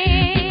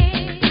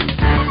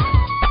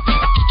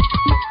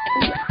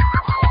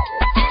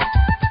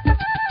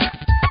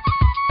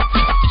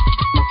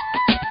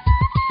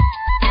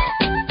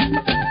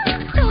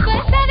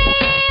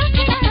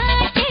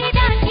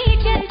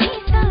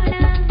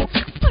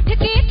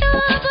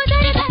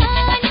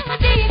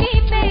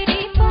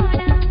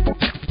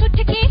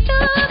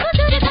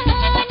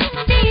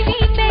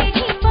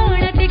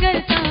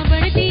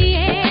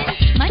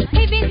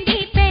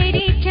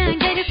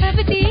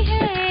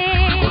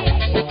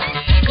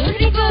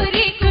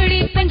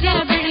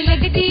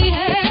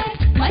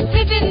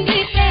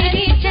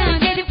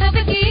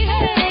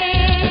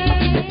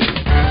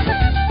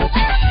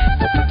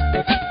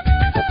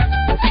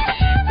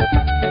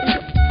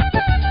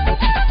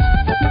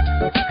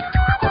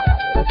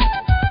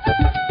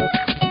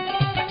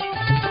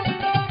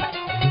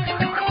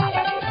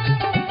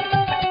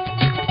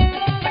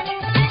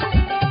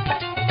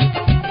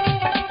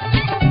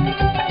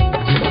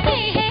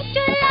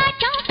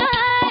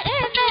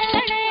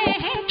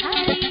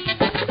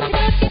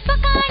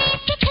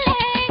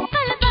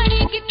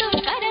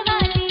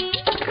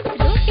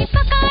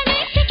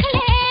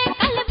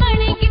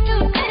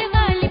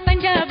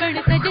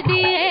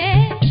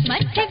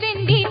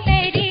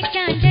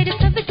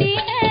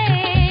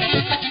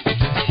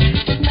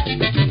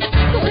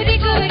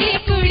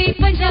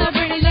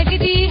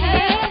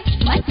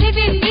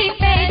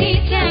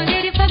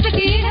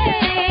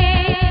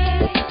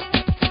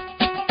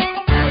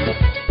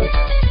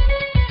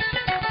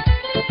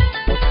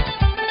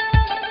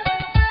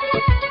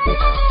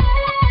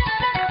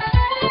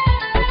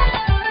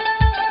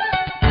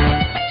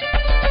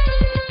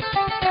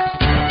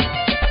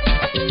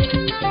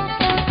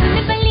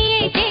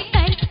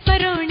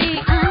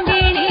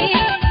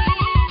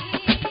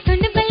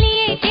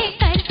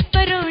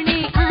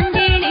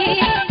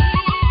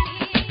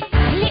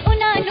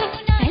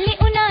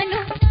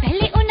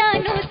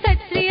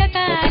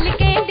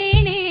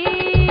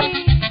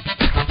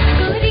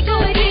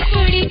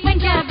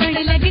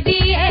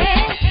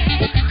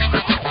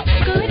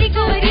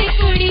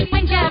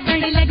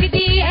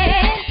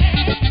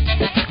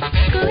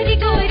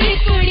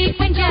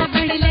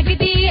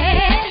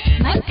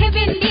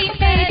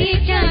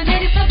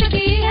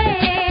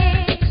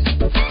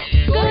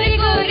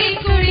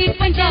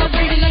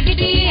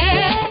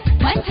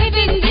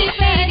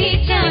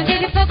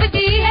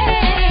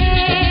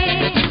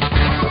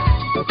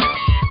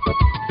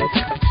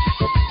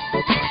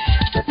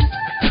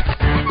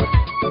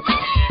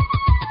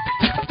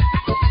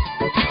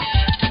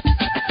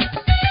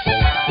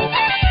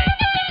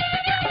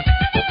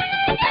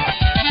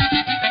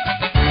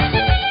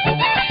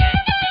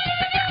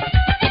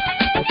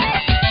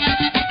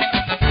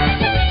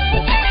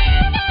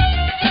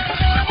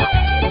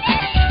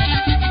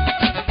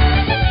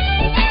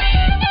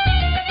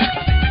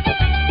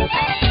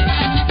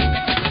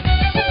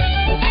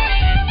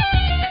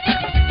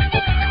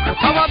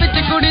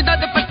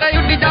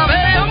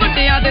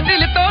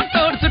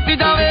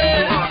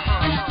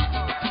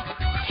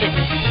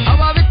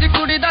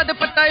ਦਾ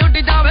ਦੁਪੱਟਾ ਉੱਡ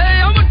ਜਾਵੇ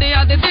ਉਹ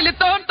ਮੁੰਡਿਆਂ ਦੇ ਦਿਲ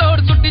ਤੋੜ ਤੋੜ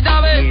ਸੁੱਟ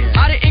ਜਾਵੇ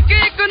ਹਰ ਇੱਕ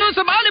ਇੱਕ ਨੂੰ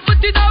ਸਵਾਲ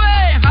ਪੁੱਛ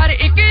ਜਾਵੇ ਹਰ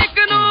ਇੱਕ ਇੱਕ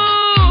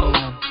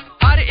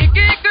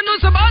ਨੂੰ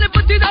ਸਵਾਲ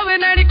ਪੁੱਛ ਜਾਵੇ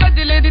ਨੈਣੀ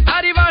ਕਜਲੇ ਦੀ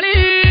ਤਾਰੀ ਵਾਲੀ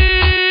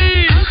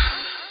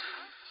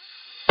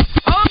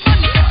ਉਹ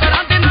ਬੰਨ ਕੇ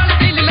ਪਰਾਂ ਦੇ ਨਾਲ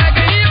ਦਿਲ ਲੈ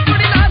ਗਈ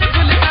ਕੁੜੀ ਲਾਲ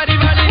ਫੁਲਕਾਰੀ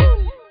ਵਾਲੀ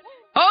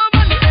ਉਹ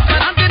ਬੰਨ ਕੇ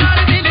ਪਰਾਂ ਦੇ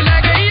ਨਾਲ ਦਿਲ ਲੈ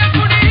ਗਈ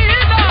ਕੁੜੀ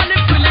ਲਾਲ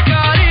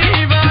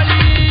ਫੁਲਕਾਰੀ ਵਾਲੀ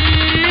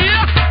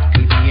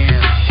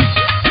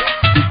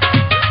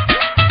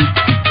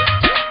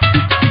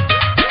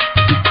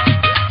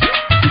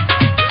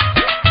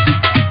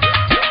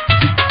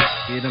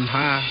Get them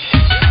high.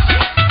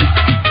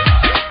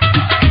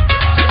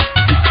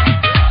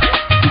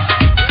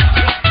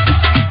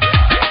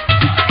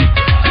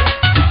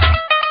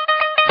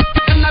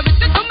 ਕੰਨਾਂ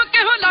ਵਿੱਚ ਘੁੰਮ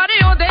ਕੇ ਹੁਲਾਰੇ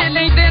ਉਹਦੇ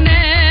ਲੈਂਦੇ ਨੇ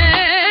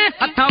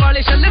ਹੱਥਾਂ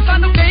ਵਾਲੇ ਛੱਲੇ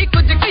ਸਾਨੂੰ ਕਈ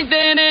ਕੁਝ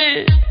ਕਹਿੰਦੇ ਨੇ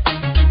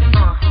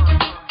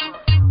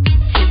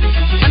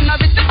ਕੰਨਾਂ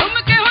ਵਿੱਚ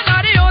ਘੁੰਮ ਕੇ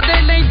ਹੁਲਾਰੇ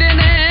ਉਹਦੇ ਲੈਂਦੇ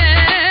ਨੇ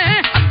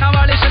ਹੱਥਾਂ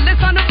ਵਾਲੇ ਛੱਲੇ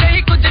ਸਾਨੂੰ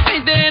ਕਈ ਕੁਝ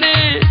ਕਹਿੰਦੇ ਨੇ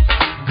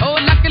ਉਹ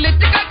ਲੱਕ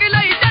ਲਿਚਕਾ ਕੇ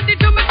ਲਈ ਜਾਂਦੀ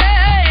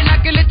ਠੁਮਕੇ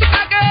ਲੱਕ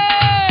ਲਿਚਕਾ ਕੇ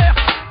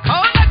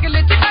ਉਹ ਲੱਕ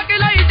ਲਿਚਕਾ ਕੇ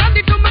ਲਈ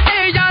ਜਾਂਦੀ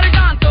ਠੁਮਕੇ ਯਾਰ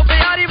ਜਾਨ ਤੋਂ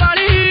ਪਿਆਰੀ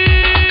ਵਾਲੀ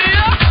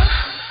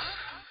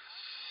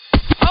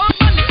ਉਹ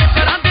ਬੰਨ ਕੇ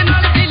ਪਰਾਂ ਦੇ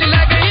ਨਾਲ ਦਿਲ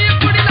ਲੈ ਗਈ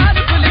ਕੁੜੀ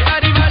ਲਾਲ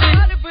ਫੁਲਕਾਰੀ ਵਾਲੀ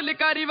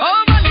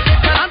ਉਹ ਬੰਨ ਕੇ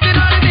ਪਰਾਂ ਦੇ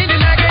ਨਾਲ ਦਿਲ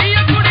ਲੈ ਗਈ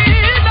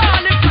ਕੁੜੀ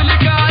ਲਾਲ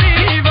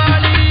ਫੁਲਕਾਰੀ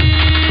ਵਾਲੀ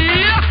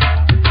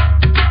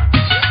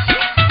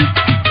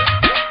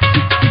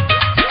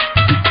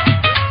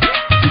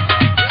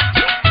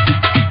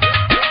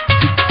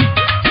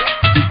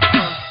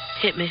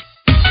Hit me.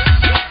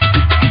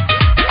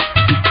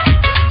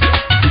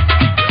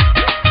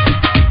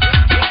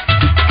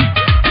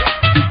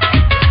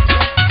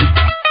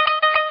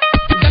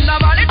 ਗੱਲਾਂ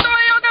ਵਾਲੇ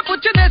ਟੋਏ ਉਹਦੇ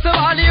ਪੁੱਛਦੇ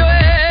ਸਵਾਲ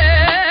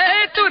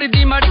ਓਏ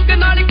ਤੁਰਦੀ ਮੜਕ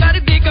ਨਾਲ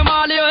ਕਰਦੀ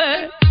ਕਮਾਲ ਓਏ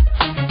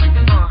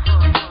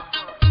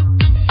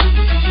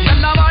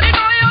ਗੱਲਾਂ ਵਾਲੇ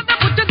ਟੋਏ ਉਹਦੇ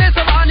ਪੁੱਛਦੇ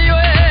ਸਵਾਲ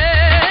ਓਏ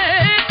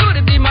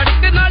ਤੁਰਦੀ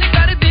ਮੜਕ ਨਾਲ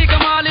ਕਰਦੀ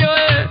ਕਮਾਲ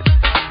ਓਏ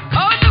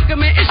ਉਹ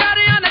ਲੁਕਮੇ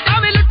ਇਸ਼ਾਰਿਆਂ ਨਾਲ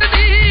ਜਾਵੇ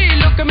ਲੁੱਟਦੀ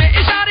ਲੁਕਮੇ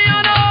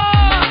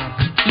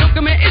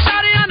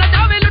ਇਸ਼ਾਰਿਆਂ ਨਾਲ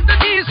ਜਾਵੇ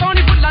ਲੁੱਟਦੀ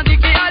ਸੋਹਣੀ ਫੁੱਲਾਂ ਦੀ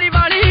ਕਿਆਰੀ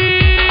ਵਾਲੀ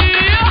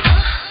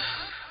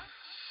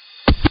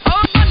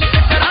ਉਹ ਬੰਨ ਕੇ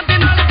ਪਰਾਂ ਦੇ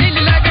ਨਾਲ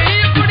ਦਿਲ ਲੈ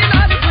ਗਈ ਕੁੜੀ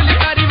ਲਾਲ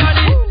ਫੁਲਕਾਰੀ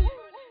ਵਾਲੀ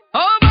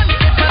ਉਹ ਬੰਨ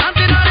ਕੇ ਪਰਾਂ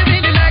ਦੇ ਨਾਲ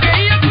ਦਿਲ ਲੈ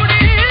ਗਈ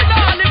ਕੁੜੀ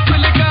ਲਾਲ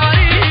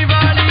ਫੁਲਕਾਰੀ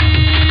ਵਾਲੀ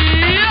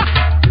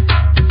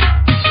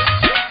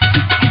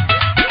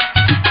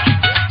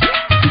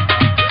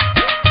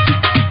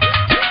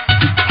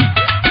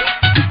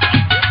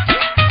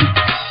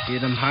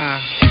Get them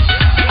high.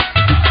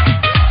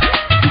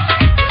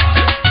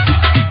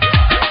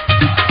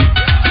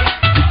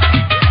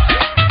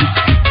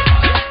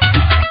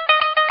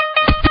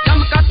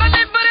 ਚਮਕਾ ਤਾਂ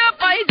ਨਿਬਰਿਆ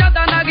ਪਾਈ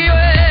ਜਿਆਦਾ ਨਾ ਗਈ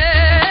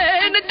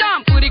ਓਏ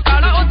ਨਿਜਾਮ ਪੂਰੀ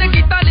ਕਾਲਾ ਉਹਦੇ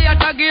ਕੀਤਾ ਲਿਆ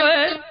ਠੱਗ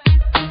ਓਏ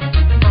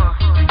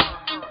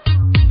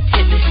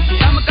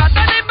ਚਮਕਾ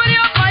ਤਾਂ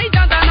ਨਿਬਰਿਆ ਪਾਈ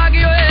ਜਿਆਦਾ ਨਾ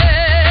ਗਈ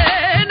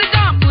ਓਏ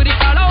ਨਿਜਾਮ ਪੂਰੀ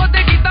ਕਾਲਾ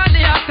ਉਹਦੇ ਕੀਤਾ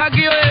ਲਿਆ ਠੱਗ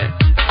ਓਏ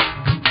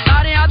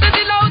ਸਾਰਿਆਂ ਦੇ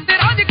ਦਿਲਾਂ ਉੱਤੇ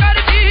ਰਾਜ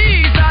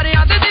ਕਰਦੀ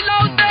ਸਾਰਿਆਂ ਦੇ ਦਿਲਾਂ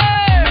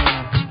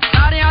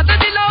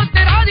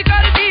ਉੱਤੇ ਰਾਜ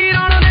ਕਰਦੀ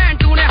ਰਾਣੋ ਨੇ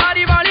ਟੂਣੇ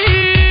ਹਾਰੀ ਵਾਲੀ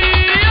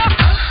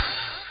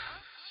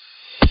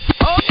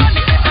ਉਹ ਬੰਨ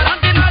ਕੇ ਪਰਾਂ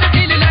ਦੇ ਨਾਲ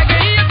ਦਿਲ ਲੈ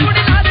ਗਈ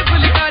ਕੁੜੀ ਲਾਲ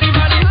ਫੁਲਕਾਰੀ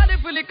ਵਾਲੀ ਉਹ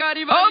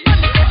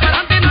ਬੰਨ ਕੇ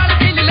ਪਰਾਂ ਦੇ ਨਾਲ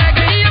ਦਿਲ ਲੈ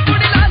ਗਈ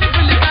ਕੁੜੀ ਲਾਲ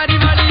ਫੁਲਕਾਰੀ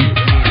ਵਾਲੀ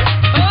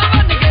ਉਹ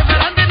ਬੰਨ ਕੇ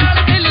ਪਰਾਂ ਦੇ ਨਾਲ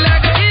ਦਿਲ ਲੈ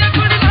ਗਈ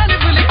ਕੁੜੀ ਲਾਲ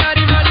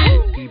ਫੁਲਕਾਰੀ ਵਾਲੀ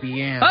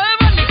PBM. ਉਹ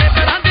ਬੰਨ ਕੇ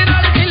ਪਰਾਂ ਦੇ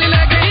ਨਾਲ ਦਿਲ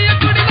ਲੈ ਗਈ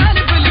ਕੁੜੀ ਲਾਲ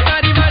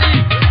ਫੁਲਕਾਰੀ ਵਾਲੀ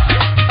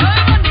ਉਹ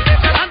ਬੰਨ ਕੇ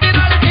ਪਰਾਂ ਦੇ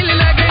ਨਾਲ ਦਿਲ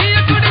ਲੈ ਗਈ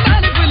ਕੁੜੀ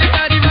ਲਾਲ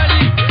ਫੁਲਕਾਰੀ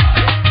ਵਾਲੀ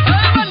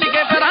ਉਹ ਬੰਨ ਕੇ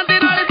ਪਰਾਂ ਦੇ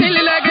ਨਾਲ ਦਿਲ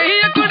ਲੈ ਗਈ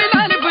ਕੁੜੀ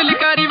ਲਾਲ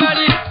ਫੁਲਕਾਰੀ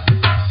ਵਾਲੀ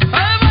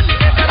ਉਹ ਬੰਨ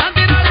ਕੇ ਪਰਾਂ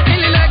ਦੇ ਨਾਲ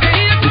ਦਿਲ ਲੈ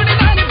ਗਈ ਕੁੜੀ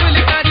ਲਾਲ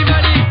ਫੁਲਕਾਰੀ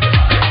ਵਾਲੀ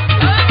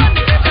ਉਹ ਬੰਨ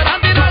ਕੇ ਪਰਾਂ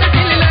ਦੇ ਨਾਲ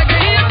ਦਿਲ ਲੈ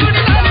ਗਈ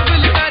ਕੁੜੀ ਲਾਲ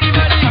ਫੁਲਕਾਰੀ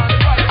ਵਾਲੀ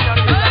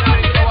ਉਹ ਬੰਨ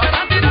ਕੇ ਪਰਾਂ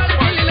ਦੇ ਨਾਲ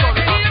ਦਿਲ ਲੈ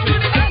ਗਈ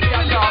ਕੁੜੀ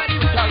ਲਾਲ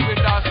ਫੁਲਕਾਰੀ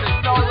ਵਾਲੀ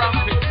No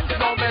ramping,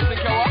 no messing,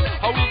 yo.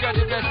 How we got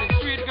the blessing?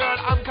 Sweet girl,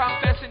 I'm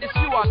confessing, it's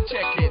you I'm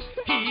checking.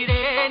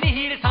 ਹੀਰੇ ਨੀ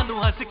ਹੀਰ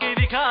ਸਾਨੂੰ ਹੱਸ ਕੇ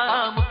ਵਿਖਾ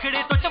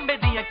ਮੁਖੜੇ ਤੋਂ ਚੰਬੇ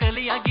ਦੀਆਂ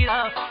ਕਲੀਆਂ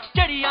ਗਿਰਾ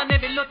ਚੜੀਆਂ ਨੇ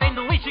ਬਿੱਲੋ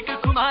ਤੈਨੂੰ ਇਸ਼ਕ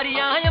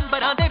ਖੁਮਾਰੀਆਂ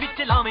ਅੰਬਰਾਂ ਦੇ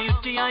ਵਿੱਚ ਲਾਵੇਂ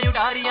ਉੱਚੀਆਂ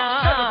ਉਡਾਰੀਆਂ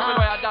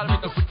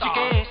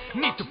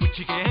ਨੀ ਤੂੰ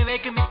ਪੁੱਛ ਕੇ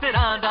ਵੇਖ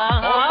ਮਿੱਤਰਾਂ ਦਾ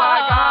Oh my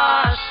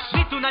gosh.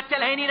 ਨੀ ਤੂੰ ਨੱਚ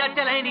ਲੈ ਨੀ ਨੱਚ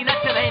ਲੈ ਨੀ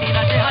ਨੱਚ ਲੈ ਨੀ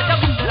ਨੱਚ ਹਾਜਾ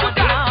ਮੁੰਦਰਾਂ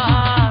ਦੇ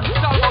ਨਾਲ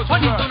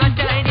ਨੀ ਤੂੰ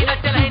ਨੱਚ ਲੈ ਨੀ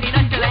ਨੱਚ ਲੈ ਨੀ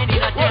ਨੱਚ ਲੈ ਨੀ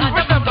ਨੱਚ ਹਾਜਾ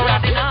ਮੁੰਦਰਾਂ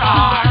ਦੇ ਨਾਲ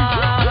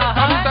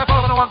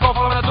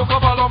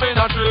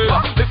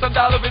Listen,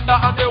 Dalvinda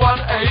and the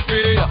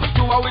 180.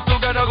 You and we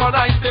together go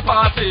nice the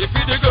party.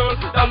 For the girl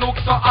that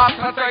looks so hot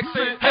and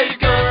sexy. Hey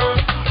girl,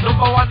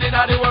 number one in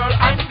the world.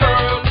 And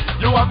girl,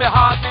 you and me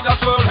heart in a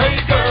swirl.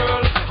 Hey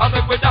girl, I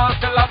make we dance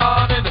till the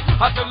morning.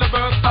 Until the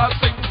birds start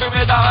singing to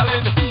me,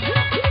 darling.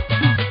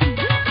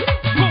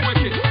 Go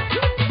wicked.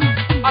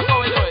 That's how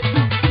we do it.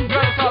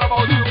 Girl, it's all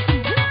about you.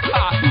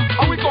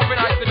 And we go for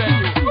nice to bed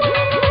you.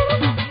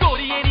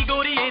 ਗੋਰੀਏ ਨੀ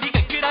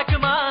ਕੱਕੜਾ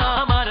ਕਮਾ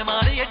ਮਾਰ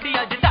ਮਾਰ ਅੱਡੀ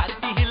ਅੱਜ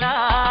ਧਰਤੀ ਹਿਲਾ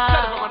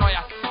Tell me when I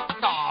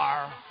star.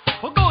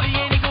 ਉਹ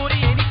ਗੋਰੀਏ ਨੀ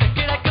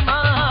ਕੱਕੜਾ ਕਮਾ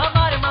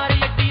ਮਾਰ ਮਾਰ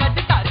ਅੱਡੀ ਅੱਜ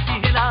ਧਰਤੀ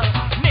ਹਿਲਾ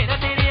ਮੇਰਾ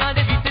ਤੇਰੇ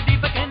ਦੇ ਵਿੱਚ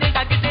ਦੀਪਕ ਨੇ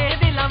ਡੱਗ ਤੇ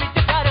ਦਿਲਾਂ ਵਿੱਚ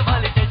ਪਿਆਰ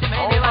ਵਾਲੇ ਚਸ਼ਮੇ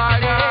ਨੇ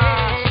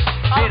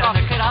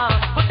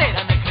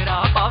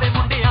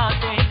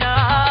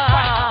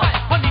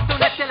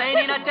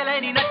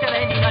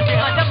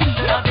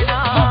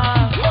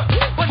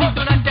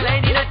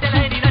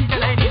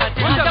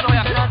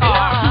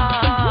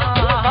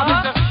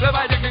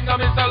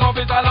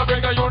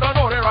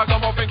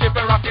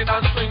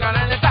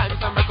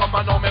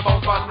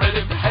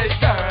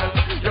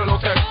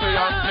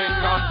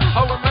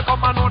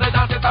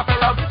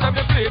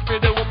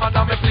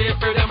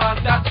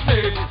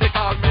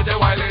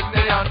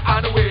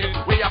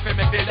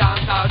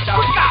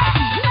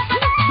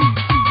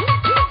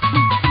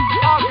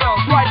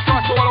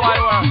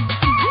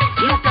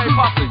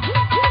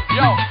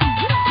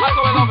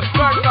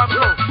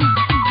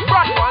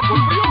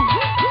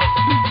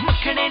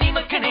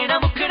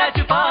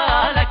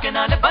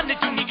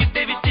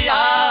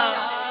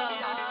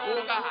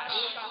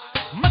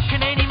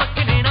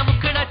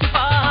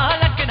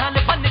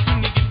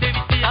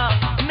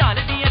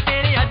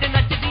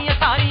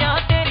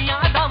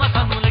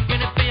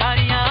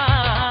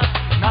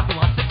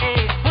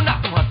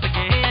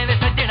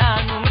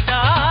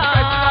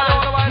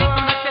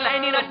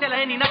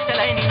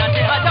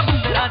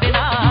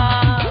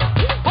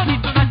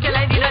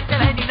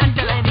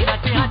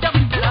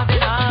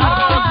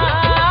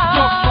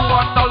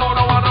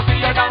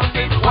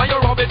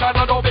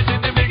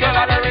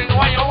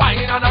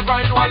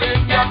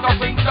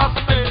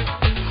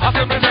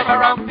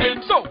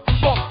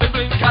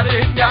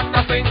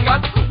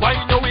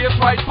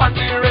on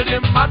the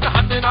rhythm and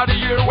hand in the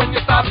ear when you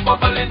start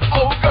bubbling.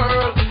 Oh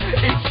girl,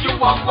 it's you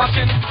I'm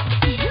watching.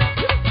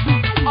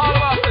 All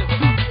of us,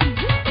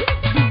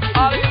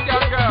 all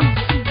Indian girls,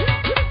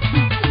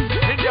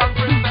 Indian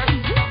princess,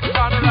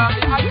 Johnny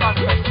Randy, icon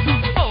fest.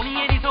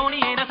 ਸੋਹਣੀਏ ਦੀ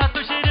ਸੋਹਣੀਏ ਨਾ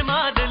ਸਾਤੋਂ ਸ਼ਰਮਾ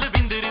ਦਿਲ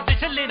ਬਿੰਦਰ ਦੇ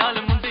ਛੱਲੇ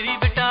ਨਾਲ ਮੁੰਦਰੀ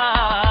ਬਟਾ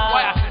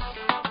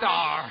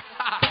Star.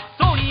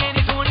 ਸੋਹਣੀਏ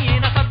ਦੀ ਸੋਹਣੀਏ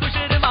ਨਾ ਸਾਤੋਂ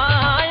ਸ਼ਰਮਾ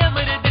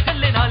ਅਮਰ ਦੇ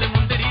ਛੱਲੇ ਨਾਲ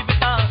ਮੁੰਦਰੀ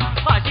ਬਟਾ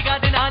ਆਸ਼ਿਕਾਂ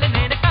ਦੇ ਨਾਲ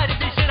ਨੈਣ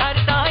ਕਰਦੇ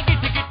ਸ਼ਰਾਰਤਾਂ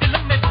ਗਿੱਟ ਗਿੱਟ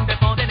ਲੰਮੇ ਗੁੰਡੇ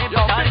ਪਾਉਂਦੇ ਨੇ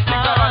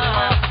ਬਚਾਰਤਾਂ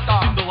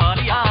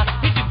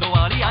ਜਿੰਦੋ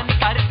ਵਾਲੀਆ ਨੀ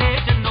ਕਰਦੇ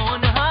ਜੰਨੋ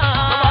ਨਹਾ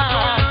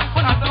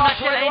ਹੁਣ ਤੂੰ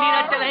ਨੱਚ ਲੈਣੀ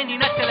ਨੱਚ ਲੈਣੀ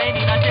ਨੱਚ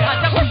ਲੈਣੀ ਨੱਚ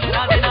ਹੱਥ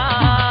ਮੁੰਦਰਾ ਦੇ ਨਾ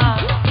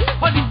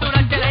ਹੁਣ ਤੂੰ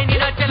ਨੱਚ ਲੈਣੀ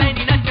ਨੱਚ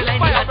ਲੈਣੀ ਨੱਚ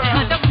ਲੈਣੀ ਨੱਚ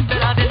ਹੱਥ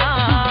ਮੁੰਦਰਾ ਦੇ ਨਾ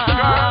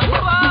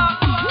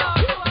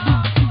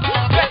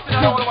Best in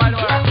the whole wide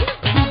world.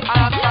 And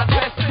I'm not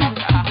testing.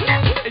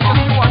 It's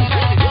just you want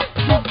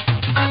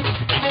checking.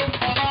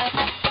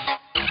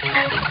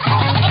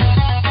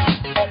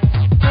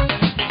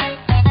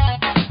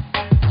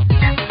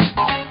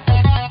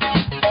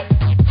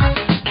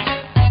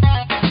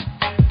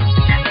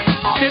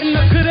 तेरे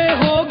नखरे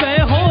हो गए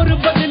होर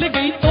बदल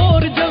गई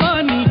तोर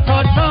जवानी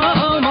ठाठा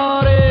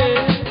मारे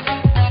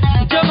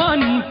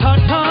जवानी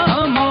ठाठा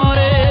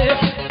मारे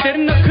तेरे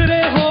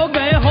नखरे हो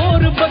गए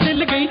होर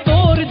बदल गई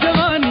तोर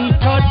जवानी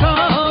ठाठा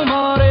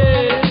मारे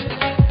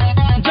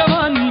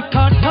जवानी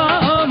ठाठा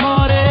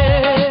मारे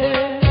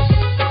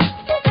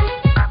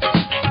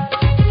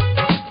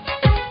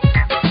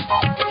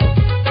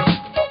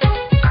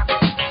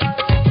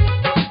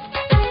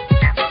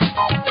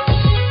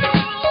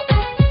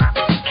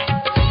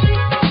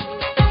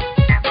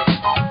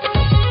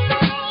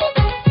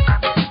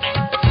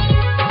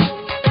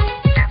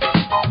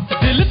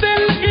दिल ते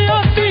लगिया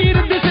तीर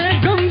दिसे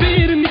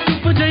गंभीर नी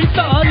चुप जई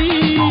तारी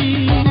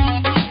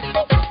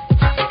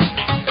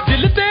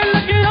दिल ते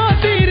लगिया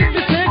तीर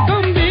दिसे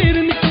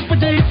गंभीर नी चुप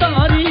जई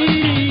तारी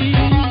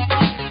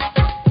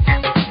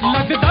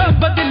लगदा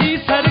बदली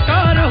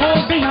सरकार हो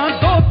गईयां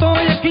दो तो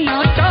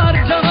यकियां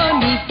चार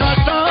जवानी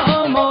ठाठा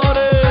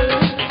मारे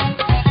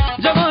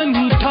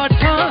जवानी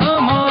ठाठा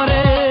मारे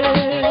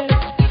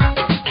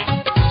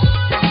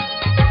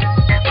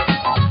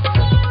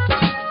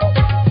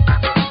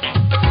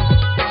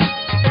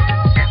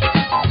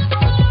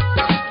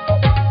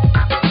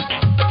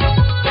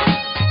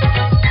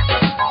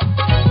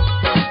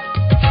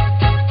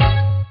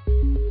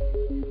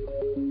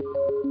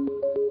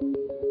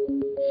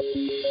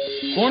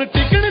ਹੁਣ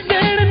ਟਿਕਣ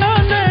ਦੇਣ ਨਾ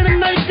ਲੈਣ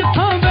ਨਾ ਇੱਕ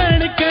ਥਾਂ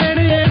ਬੈਣ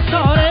ਕਹਿਣੇ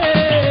ਸਾਰੇ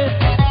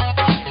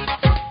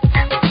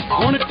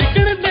ਹੁਣ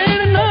ਟਿਕਣ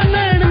ਦੇਣ ਨਾ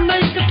ਲੈਣ ਨਾ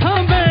ਇੱਕ ਥਾਂ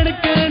ਬੈਣ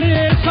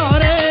ਕਹਿਣੇ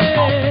ਸਾਰੇ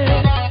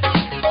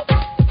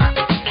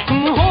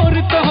ਤੂੰ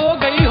ਹੋਰ ਤਾਂ ਹੋ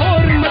ਗਈ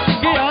ਹੋਰ ਮਚ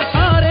ਗਿਆ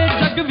ਸਾਰੇ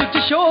ਜੱਗ ਵਿੱਚ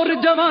ਸ਼ੋਰ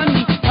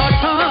ਜਵਾਨੀ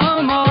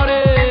ਠਾਠਾ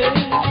ਮਾਰੇ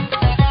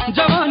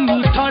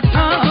ਜਵਾਨੀ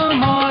ਠਾਠਾ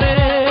ਮਾਰੇ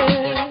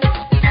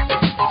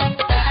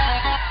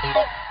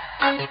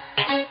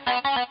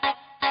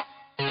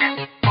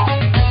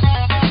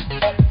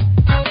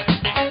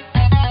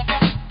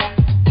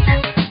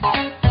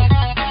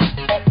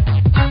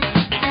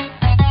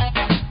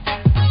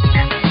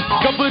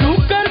ਗੱਭਰੂ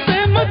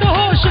ਕਰਦੇ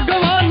ਮਦਹੋਸ਼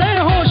ਗਵਾਲੇ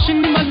ਹੋਸ਼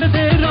ਨਿਮਲ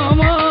ਦੇ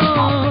ਰਾਵਾਂ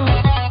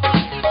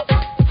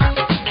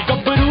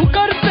ਗੱਭਰੂ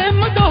ਕਰਦੇ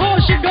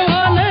ਮਦਹੋਸ਼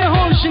ਗਵਾਲੇ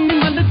ਹੋਸ਼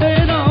ਨਿਮਲ ਦੇ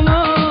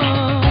ਰਾਵਾਂ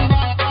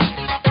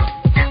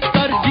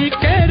ਕਰਜੀ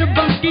ਕੇਰ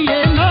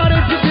ਬੰਕੀਏ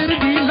ਨਾਰਜ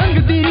ਫਿਰਦੀ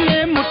ਲੰਘਦੀ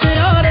ਏ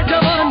ਮੁਟਿਆਰ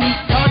ਜਵਾਨੀ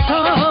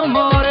ਠਾਠਾ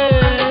ਮਾਰੇ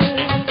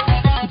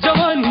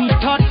ਜਵਾਨੀ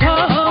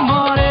ਠਾਠਾ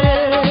ਮਾਰੇ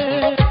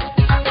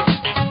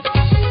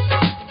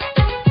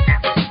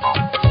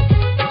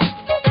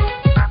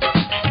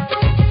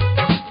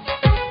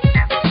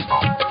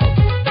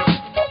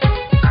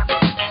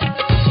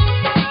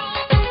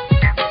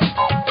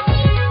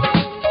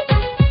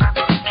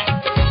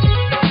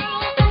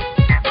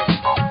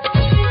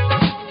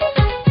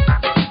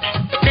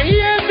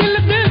ਕਈਏ ਦਿਲ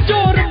ਦੇ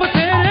ਜ਼ੋਰ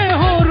ਬਥੇਰੇ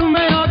ਹੋਰ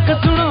ਮੈਂ ਆਖ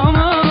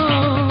ਸੁਣਾਵਾਂ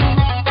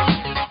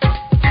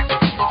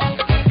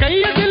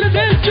ਕਈਏ ਦਿਲ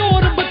ਦੇ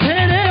ਜ਼ੋਰ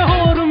ਬਥੇਰੇ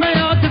ਹੋਰ ਮੈਂ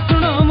ਆਖ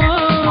ਸੁਣਾਵਾਂ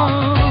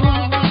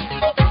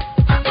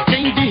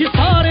ਕਹਿੰਦੀ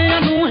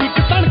ਸਾਰਿਆਂ ਨੂੰ ਇੱਕ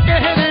ਤਣ ਕੇ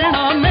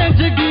ਰਹਿਣਾ ਮੈਂ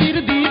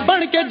ਜਗੀਰ ਦੀ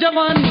ਬਣ ਕੇ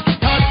ਜਵਾਨੀ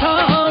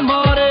ਠਾਠਾ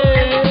ਮਾਰੇ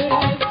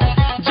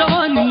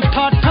ਜਵਾਨੀ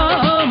ਠਾਠਾ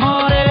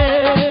ਮਾਰੇ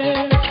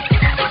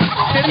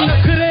तेरे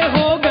नखरे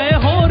हो गए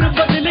होर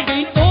बदल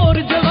गई तोर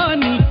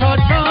जवानी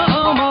ठाठा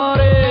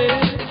मारे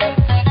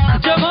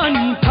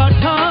जवानी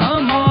ठाठा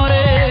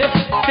मारे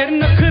तेरे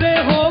नखरे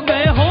हो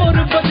गए होर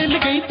बदल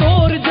गई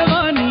तोर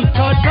जवानी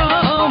ठाठा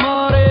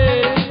मारे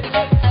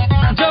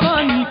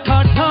जवानी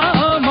ठाठा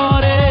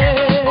मारे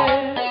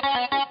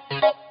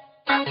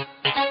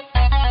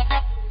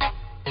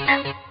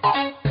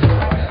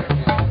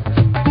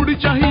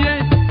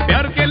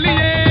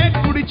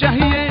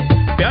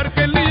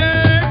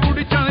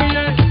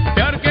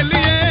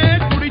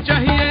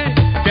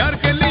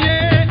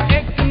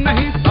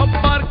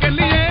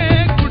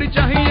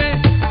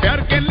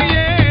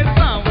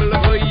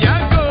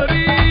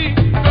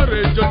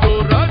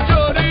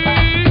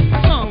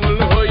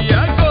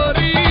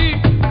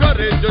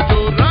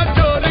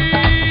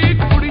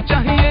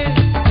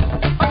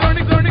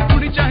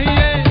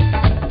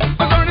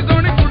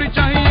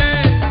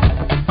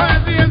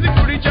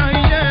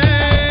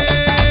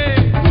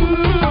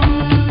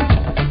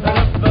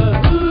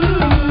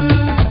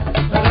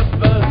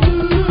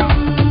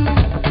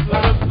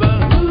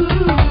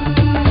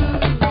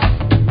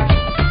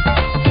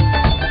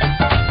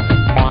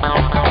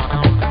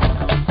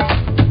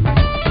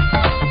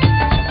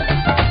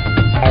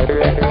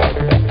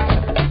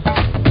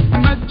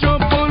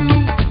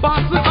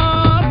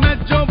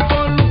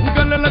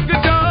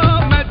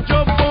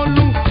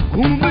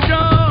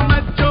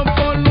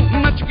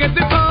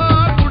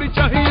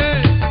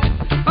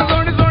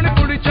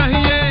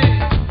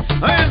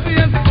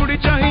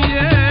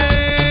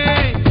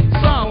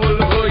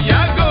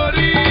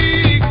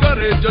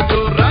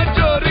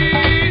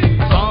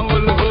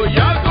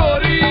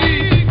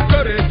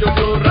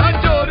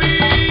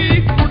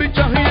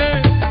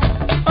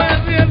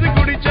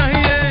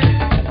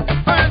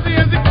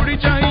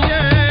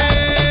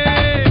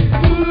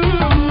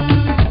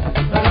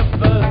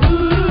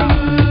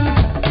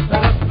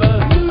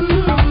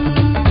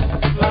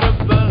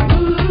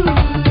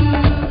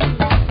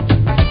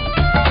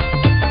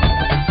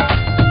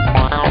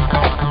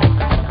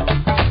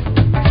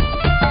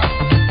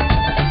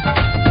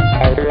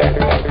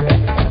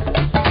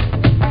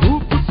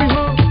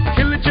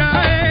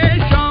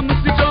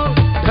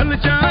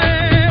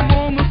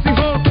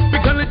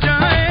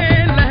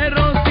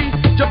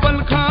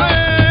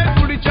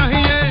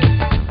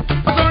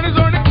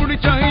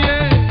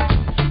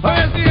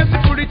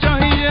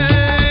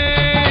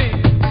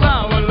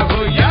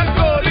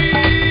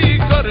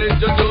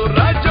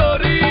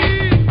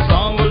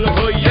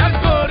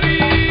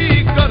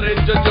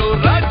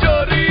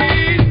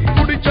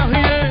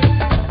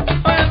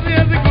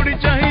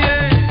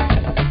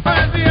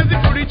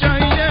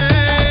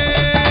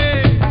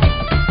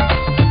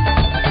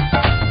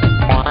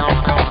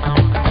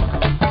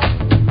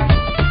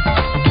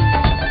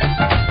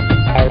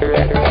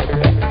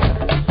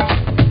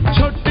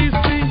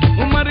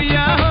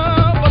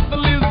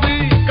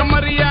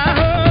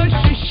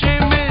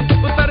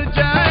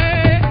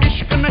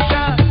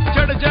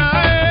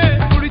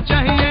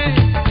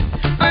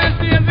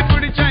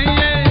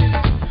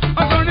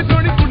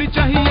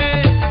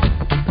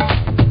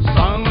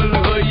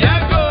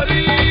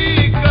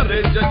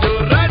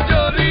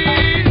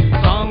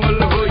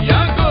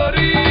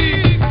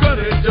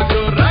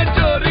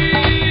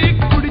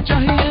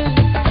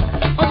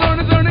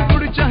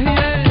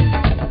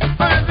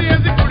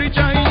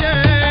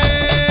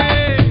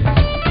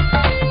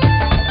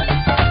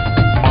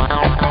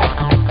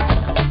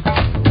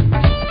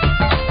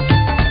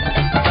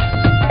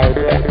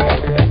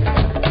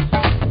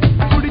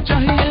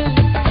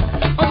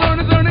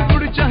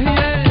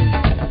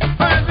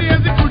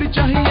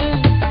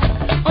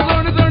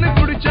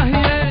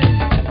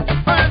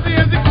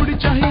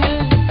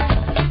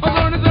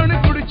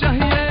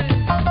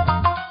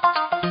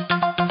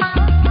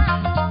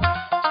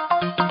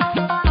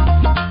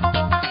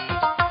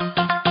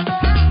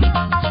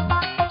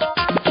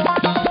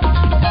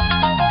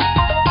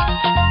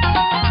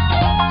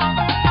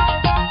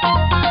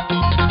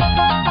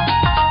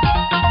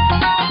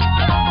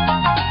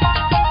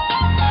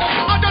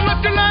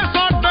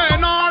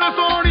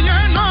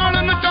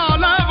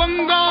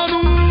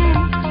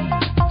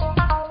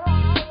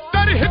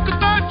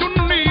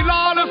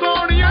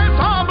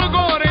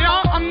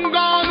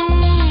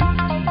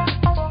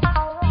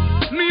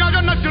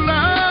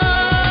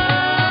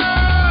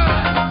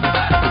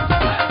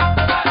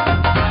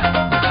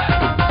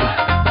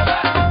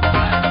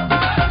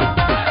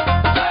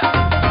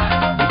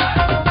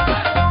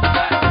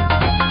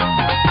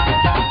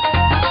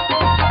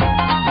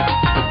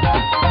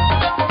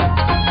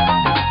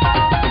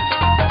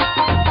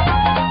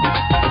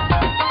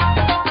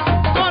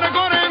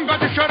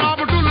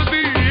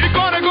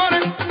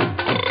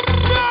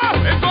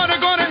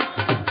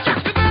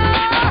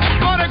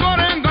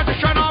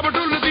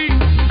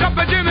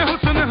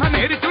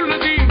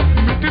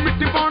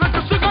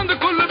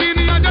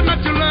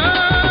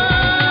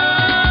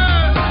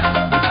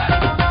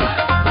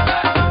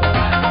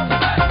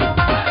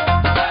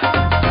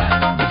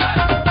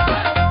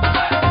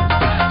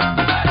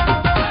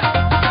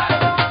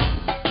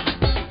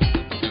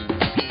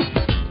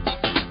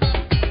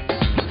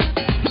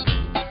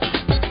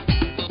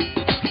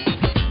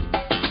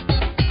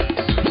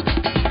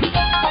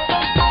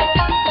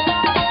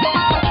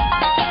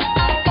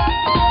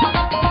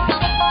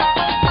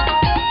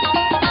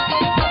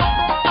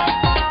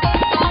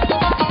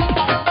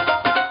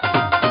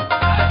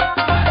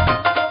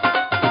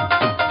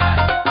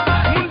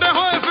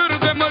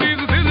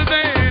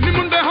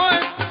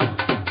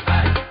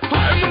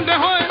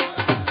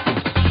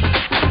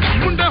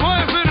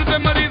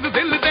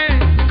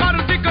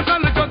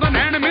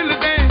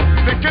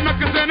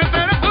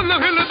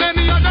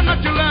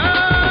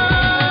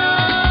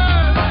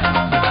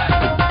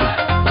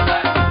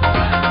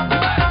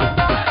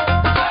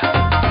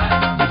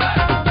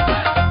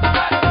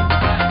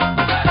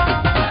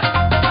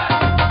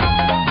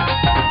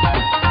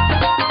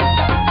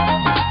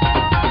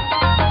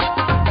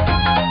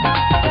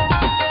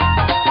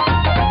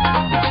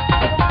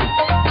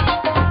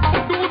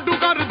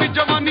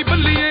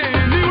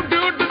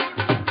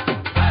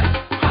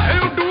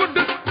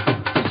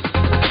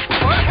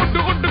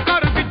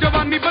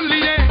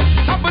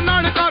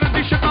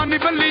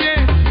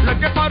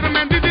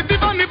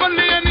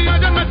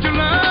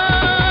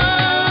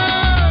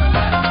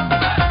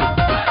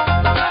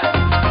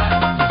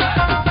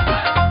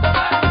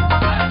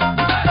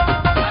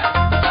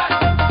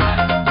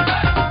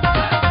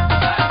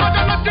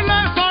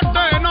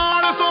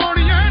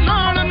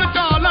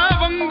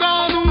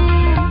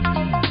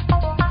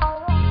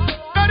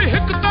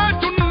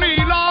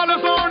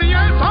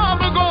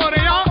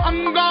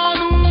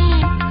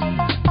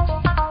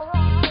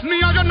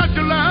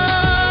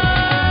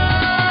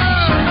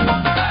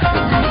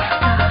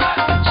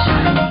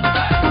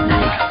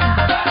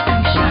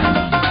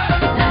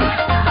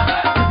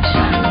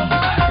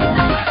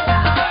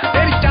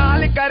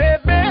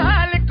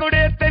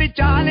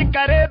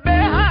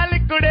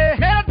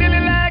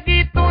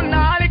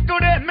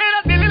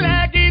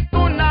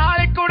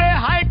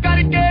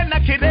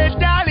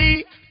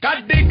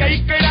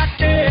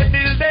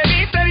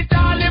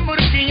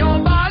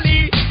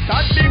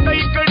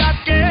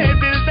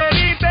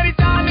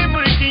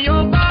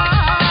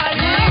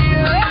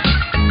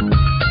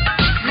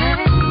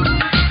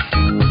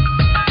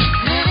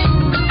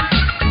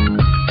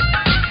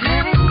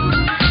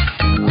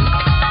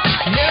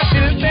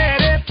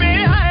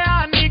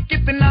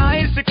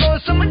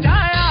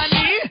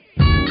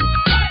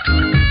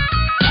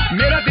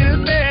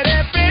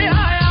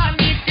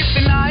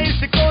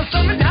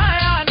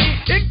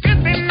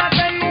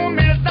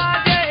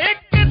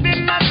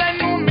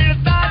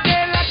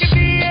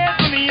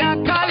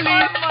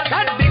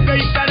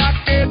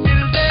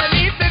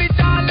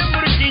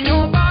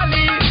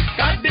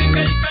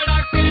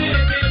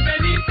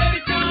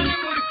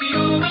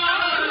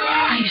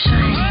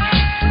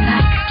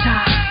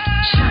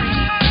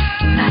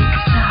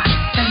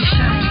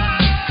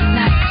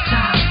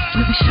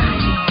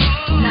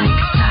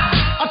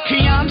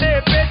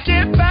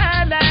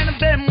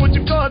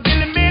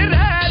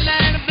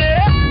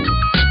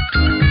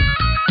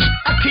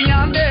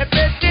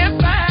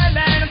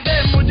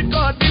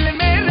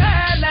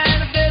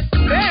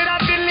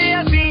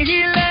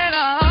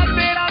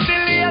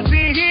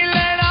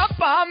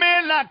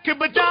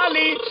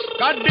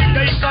ਕੱਢ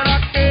ਗਈ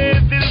ਕੜਾਕੇ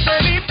ਦਿਲ ਦੇ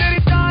ਨੀ ਤੇਰੀ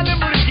ਚਾਲ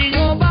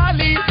ਮੁਰਗੀਆਂ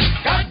ਵਾਲੀ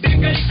ਕੱਢ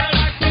ਗਈ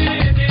ਕੜਾਕੇ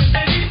ਦਿਲ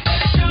ਦੇ ਨੀ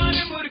ਤੇਰੀ ਚਾਲ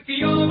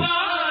ਮੁਰਗੀਆਂ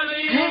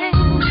ਵਾਲੀ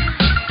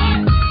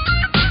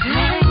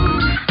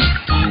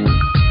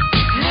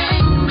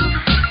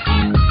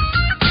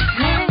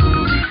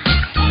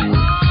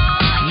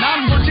ਨਾ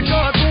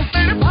ਮੁਝਕੋ ਤੂੰ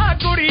ਤੜਫਾ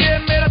ਕੁੜੀਏ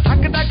ਮੇਰਾ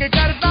ਥੱਕ ਤੱਕ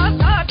ਕਰਦਾ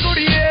ਸਾ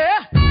ਕੁੜੀਏ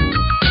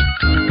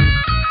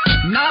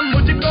ਨਾ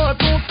ਮੁਝਕੋ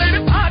ਤੂੰ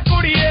ਤੜਫਾ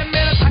ਕੁੜੀਏ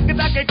ਮੇਰਾ ਥੱਕ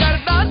ਤੱਕ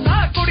ਕਰਦਾ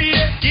ਸਾ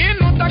ਕੁੜੀਏ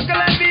ਜਿਹਨੂੰ ਤੱਕ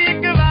ਲੈਂਦੀ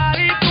ਇੱਕ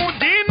ਵਾਰੀ ਤੂੰ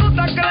ਜਿਹਨੂੰ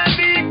ਤੱਕ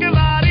ਲੈਂਦੀ ਇੱਕ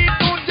ਵਾਰੀ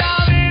ਤੂੰ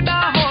ਜਾਵੇ ਨਾ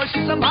ਹੋਸ਼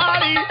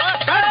ਸੰਭਾਲੀ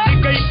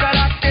ਕੱਢ ਗਈ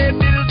ਕੜਾਕੇ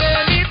ਦਿਲ ਦੇ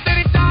ਨੀ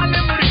ਤੇਰੀ ਚਾਲ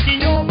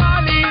ਮੁਰਗੀਆਂ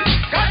ਵਾਲੀ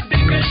ਕੱਢ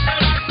ਗਈ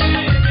ਕੜਾਕੇ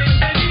ਦਿਲ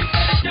ਦੇ ਨੀ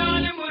ਤੇਰੀ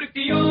ਚਾਲ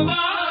ਮੁਰਗੀਆਂ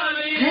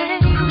ਵਾਲੀ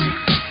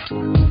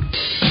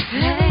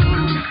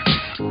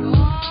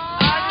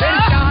ਤੇਰੀ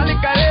ਚਾਲ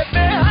ਕਰੇ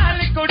ਬੇਹਾਲ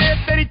ਕੁੜੇ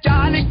ਤੇਰੀ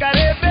ਚਾਲ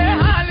ਕਰੇ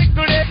ਬੇਹਾਲ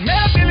ਕੁੜੇ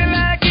ਮੇਰਾ ਦਿਲ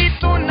ਲੈ ਗਈ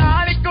ਤੂੰ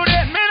ਨਾਲ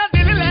ਕੁੜੇ ਮੇਰਾ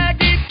ਦਿਲ ਲੈ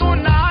ਗਈ ਤੂੰ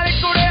ਨਾਲ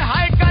ਕੁੜੇ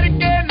ਹਾਏ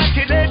ਕਰਕੇ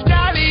ਨਖਰੇ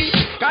ਚਾਲੀ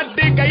ਕੱਢ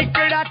ਗਈ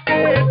ਕੜਾਕੇ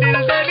ਦਿਲ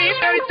ਦੇ ਨੀ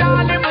ਤੇਰੀ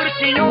ਚਾਲ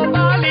ਮੁਰਗੀਆਂ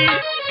ਵਾਲੀ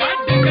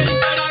ਕੱਢ ਗਈ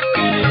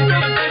ਕੜਾਕੇ ਦਿਲ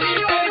ਦੇ ਨੀ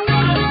ਤੇਰੀ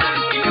ਚਾਲ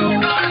ਮੁਰਗੀਆਂ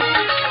ਵਾਲੀ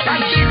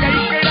ਕੱਢ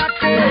ਗਈ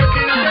ਕੜਾਕੇ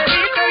ਦਿਲ ਦੇ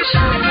ਨੀ ਤੇਰੀ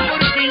ਚਾਲ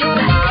ਮੁਰਗੀਆਂ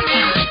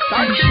ਵਾਲੀ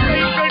ਕੱਢ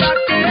ਗਈ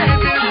ਕੜਾਕੇ ਦਿਲ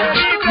ਦੇ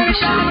ਨੀ ਤੇਰੀ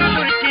ਚਾਲ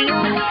ਮੁਰਗੀਆਂ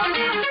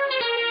ਵਾਲੀ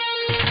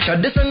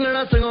ਛੱਡ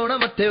ਸੰਗਣਾ ਸੰਗਾਉਣਾ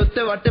ਮੱਥੇ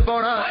ਉੱਤੇ ਵੱਟ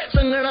ਪਾਉਣਾ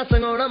ਸੰਗਣਾ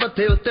ਸੰਗਾਉਣਾ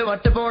ਮੱਥੇ ਉੱਤੇ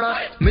ਵੱਟ ਪਾਉਣਾ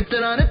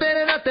ਮਿੱਤਰਾਂ ਨੇ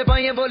ਤੇਰੇ ਨਾਤੇ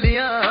ਪਾਈਆਂ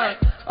ਬੋਲੀਆਂ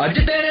ਅੱਜ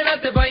ਤੇਰੇ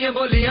ਨਾਤੇ ਪਾਈਆਂ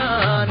ਬੋਲੀਆਂ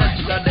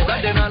ਨੱਚ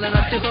ਸਾਡੇ ਨਾਲ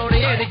ਨੱਚ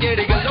ਸੋਹਣੀਏ ਨੀ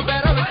ਕਿਹੜੀ ਗੱਲੋਂ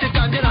ਪੈਰਾਂ ਵਿੱਚ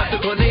ਕੰਜ ਨੱਚ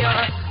ਖੋਲੀਆਂ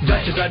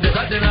ਜੱਟ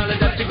ਸਾਡੇ ਨਾਲ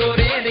ਜੱਟ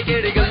ਗੋਰੀਏ ਨੀ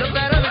ਕਿਹੜੀ ਗੱਲੋਂ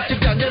ਪੈਰਾਂ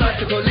ਵਿੱਚ ਕੰਜ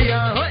ਨੱਚ ਖੋਲੀਆਂ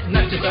ਹੋਏ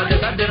ਨੱਚ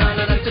ਸਾਡੇ ਨਾਲ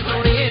ਨੱਚ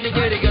ਸੋਹਣੀਏ ਨੀ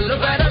ਕਿਹੜੀ ਗੱਲੋਂ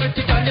ਪੈਰਾਂ ਵਿੱਚ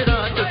ਕੰਜ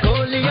ਨੱਚ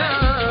ਖੋਲੀਆਂ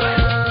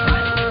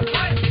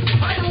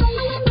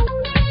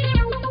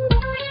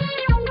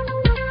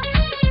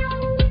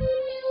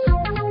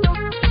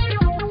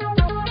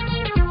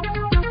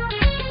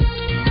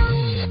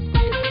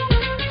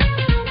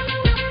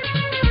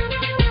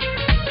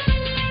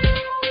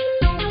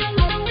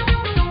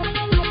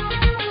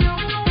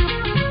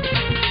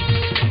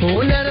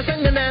ਉਹ ਨੈਣ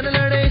ਸੰਗ ਨੈਣ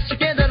ਲੜੇ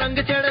ਇਸ਼ਕੇ ਦਾ ਰੰਗ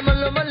ਚੜੇ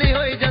ਮੱਲੋ ਮੱਲੀ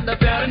ਹੋਈ ਜਾਂਦਾ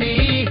ਪਿਆਰ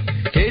ਨੀ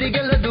ਕਿਹੜੀ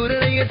ਗੱਲ ਦੂਰ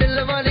ਰਹੀ ਹੈ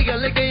ਦਿਲ ਵਾਲੀ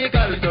ਗੱਲ ਕਹੀ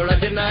ਕਰ ਥੋੜਾ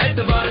ਜਿੰਨਾ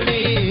ਇਤਬਾਰ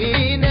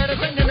ਨੀ ਨੈਣ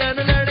ਸੰਗ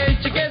ਨੈਣ ਲੜੇ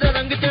ਇਸ਼ਕੇ ਦਾ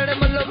ਰੰਗ ਚੜੇ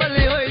ਮੱਲੋ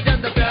ਮੱਲੀ ਹੋਈ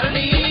ਜਾਂਦਾ ਪਿਆਰ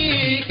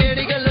ਨੀ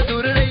ਕਿਹੜੀ ਗੱਲ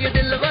ਦੂਰ ਰਹੀ ਹੈ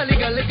ਦਿਲ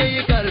ਵਾਲੀ ਗੱਲ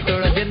ਕਹੀ ਕਰ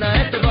ਥੋੜਾ ਜਿੰਨਾ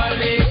ਇਤਬਾਰ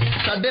ਨੀ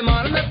ਸਾਡੇ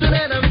ਮਾਰਨ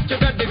ਤੁਨੇਰਾ ਵਿੱਚੋਂ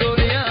ਕੱਢ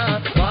ਗੋਲੀਆਂ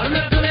ਮਾਰਨ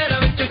ਤੁਨੇਰਾ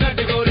ਵਿੱਚੋਂ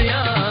ਕੱਢ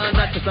ਗੋਲੀਆਂ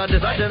ਨੱਚ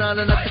ਸਾਡੇ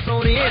ਨਾਲ ਨੱਚ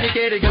ਸੋਹਣੀਏ ਨੀ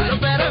ਕਿਹੜੀ ਗੱਲੋਂ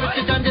ਪੈਰਾਂ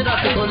ਵਿੱਚ ਜੰਜ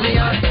ਰੱਖ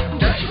ਖੋਲੀਆਂ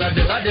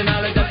ਨੱਚ ਸਾਡੇ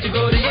ਨਾਲ ਜੱਚ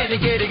ਗੋਰੀਏ ਨੀ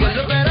ਕਿਹੜੀ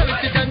ਗੱਲੋਂ ਪੈਰਾਂ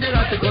ਵਿੱਚ ਜੰਜ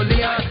ਰੱਖ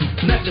ਖੋਲੀਆਂ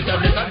ਨੱਚ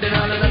ਸਾਡੇ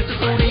ਨਾਲ ਨੱਚ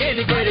ਸੋਹਣੀਏ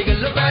ਨੀ ਕਿਹੜੀ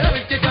ਗੱਲੋਂ ਪੈਰਾਂ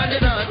ਵਿੱਚ ਜੰਜ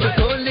ਰੱਖ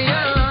ਖੋਲੀਆਂ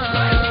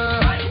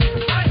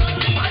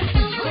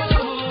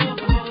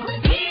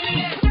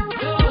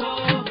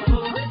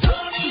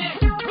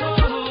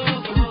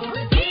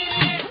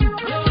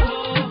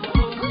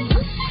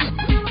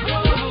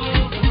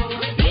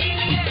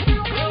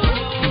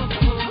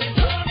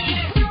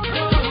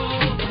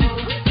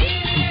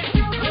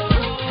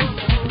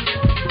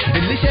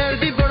ਦਿੱਲੀ ਸ਼ਹਿਰ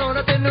ਦੀ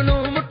ਬਣਾਉਣਾ ਤੈਨੂੰ ਨੂੰ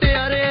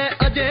ਮੁਟਿਆਰੇ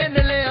ਅਜੇ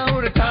ਨ ਲਿਆ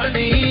ਹੁਣ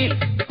ਖਾਣੀ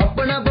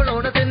ਆਪਣਾ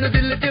ਬਣਾਉਣਾ ਤੈਨੂੰ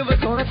ਦਿਲ 'ਚ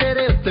ਵਸਾਉਣਾ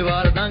ਤੇਰੇ ਉੱਤੇ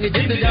ਵਾਰ ਦਾਂਗੇ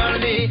ਜਿੱਦ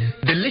ਜਾਣਨੀ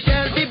ਦਿੱਲੀ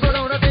ਸ਼ਹਿਰ ਦੀ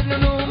ਬਣਾਉਣਾ ਤੈਨੂੰ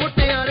ਨੂੰ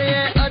ਮੁਟਿਆਰੇ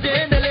ਅਜੇ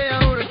ਨ ਲਿਆ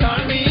ਹੁਣ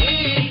ਖਾਣੀ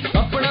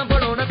ਆਪਣਾ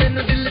ਬਣਾਉਣਾ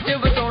ਤੈਨੂੰ ਦਿਲ 'ਚ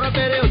ਵਸਾਉਣਾ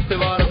ਤੇਰੇ ਉੱਤੇ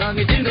ਵਾਰ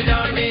ਦਾਂਗੇ ਜਿੱਦ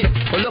ਜਾਣਨੀ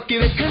ਉਹ ਲੋਕੀ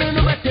ਵੇਖਣ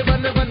ਨੂੰ ਬੈਠੇ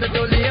ਬੰਨ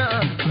ਟੋਲੀਆਂ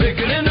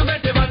ਵੇਖਣ ਨੂੰ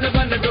ਬੈਠੇ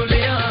ਬੰਨ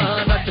ਟੋਲੀਆਂ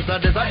ਨੱਚ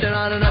ਸਾਡੇ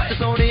ਨਾਲ ਨੱਚ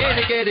ਸੋਹਣੀਏ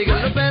ਨੀ ਕਿਹੜੀ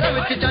ਗੱਲ ਪੈਰਾਂ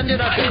ਵਿੱਚ ਜੰਜ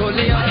ਰੱਖ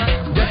ਖੋਲੀਆਂ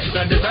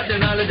ਜੱਟ ਸਾਡੇ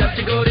ਨਾਲ ਜੱਟ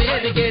ਗੋਰੀਏ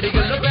ਨੀ ਕਿਹੜੀ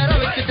ਗੱਲ ਪੈਰਾਂ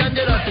ਵਿੱਚ ਜੰਜ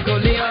ਰੱਖ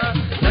ਖੋਲੀਆਂ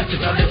ਨੱਚ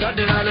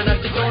ਸਾਡੇ ਨਾਲ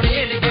ਨੱਚ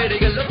ਸੋਹਣੀਏ ਨੀ ਕਿਹੜੀ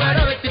ਗੱਲ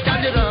ਪੈਰਾਂ ਵਿੱਚ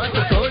ਜੰਜ ਰੱਖ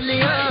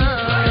ਖੋਲੀਆਂ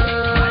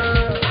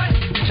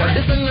ਛੱਡ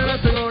ਸੰਗਣਾ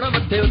ਸੰਗਾਉਣਾ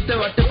ਮੱਥੇ ਉੱਤੇ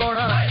ਵੱਟ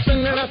ਪਾਉਣਾ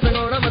ਸੰਗਣਾ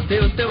ਸੰਗਾਉਣਾ ਮੱਥੇ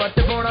ਉੱਤੇ ਵੱਟ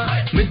ਪਾਉਣਾ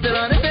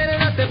ਮਿੱਤਰਾਂ ਨੇ ਤੇਰੇ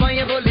ਨਾਤੇ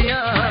ਪਾਈਆਂ ਬੋਲੀਆਂ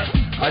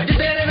ਅੱਜ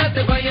ਤੇਰੇ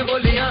ਨਾਤੇ ਪਾਈਆਂ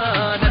ਬੋਲੀਆਂ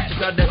ਨੱਚ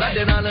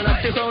ਸਾਡੇ ਨਾਲ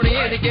ਨੱਚ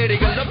ਸੋਹਣੀਏ ਨੀ ਕਿਹੜੀ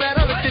ਗੱਲ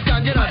ਪੈਰਾਂ ਵਿੱਚ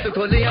ਜੰਜ ਰੱਖ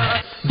ਖੋਲੀਆਂ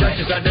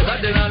ਜੱਟ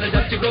ਸਾਡੇ ਨਾਲ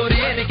ਜੱਟ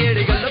ਗੋਰੀਏ ਨੀ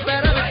ਕਿਹੜੀ ਗੱਲ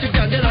ਪੈਰਾਂ ਵਿੱਚ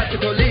ਜੰਜ ਰੱਖ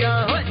ਖੋਲੀਆਂ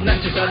ਹੋਏ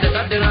ਨੱਚ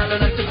ਸਾਡੇ ਨਾਲ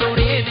ਨੱਚ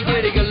ਸੋਹਣੀਏ ਨੀ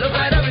ਕਿਹੜੀ ਗੱਲ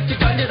ਪੈਰਾਂ ਵਿੱਚ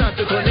ਜੰਜ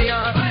ਰੱਖ ਖੋਲੀਆਂ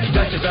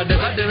ਜੱਟ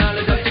ਸਾਡੇ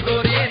ਨਾਲ ਜੱਟ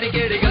ਗੋਰੀਏ ਨੀ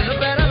ਕਿਹੜੀ ਗੱਲ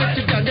ਪੈਰਾਂ ਵਿੱਚ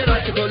ਜੰਜ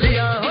ਰੱਖ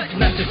ਖੋਲੀਆਂ ਹੋਏ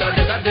ਨੱਚ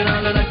ਸਾਡੇ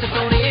ਨਾਲ ਨੱਚ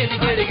ਸੋਹਣੀਏ ਨੀ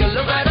ਕਿਹੜੀ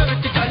ਗੱਲ ਪੈਰਾਂ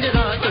ਵਿੱਚ ਜੰਜ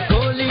ਰੱਖ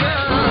ਖੋਲੀਆਂ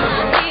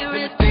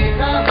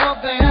ਤੇਰਾ ਹੋ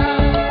ਗਿਆ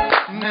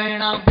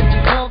ਨੈਣਾ ਵਿੱਚ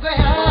ਖੋ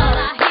ਗਿਆ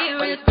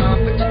ਪਲਕਾਂ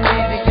ਵਿੱਚ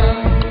ਤੇਰੀਆਂ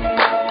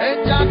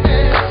ਇਹ ਜਾ ਕੇ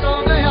ਸੋ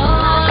ਗਿਆ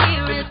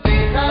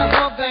ਤੇਰਾ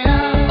ਹੋ ਗਿਆ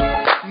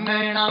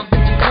ਨੈਣਾ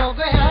ਵਿੱਚ ਖੋ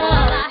ਗਿਆ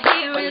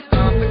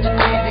ਪਲਕਾਂ ਵਿੱਚ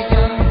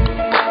ਤੇਰੀਆਂ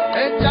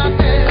ਇਹ ਜਾ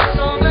ਕੇ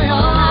ਸੋ ਗਿਆ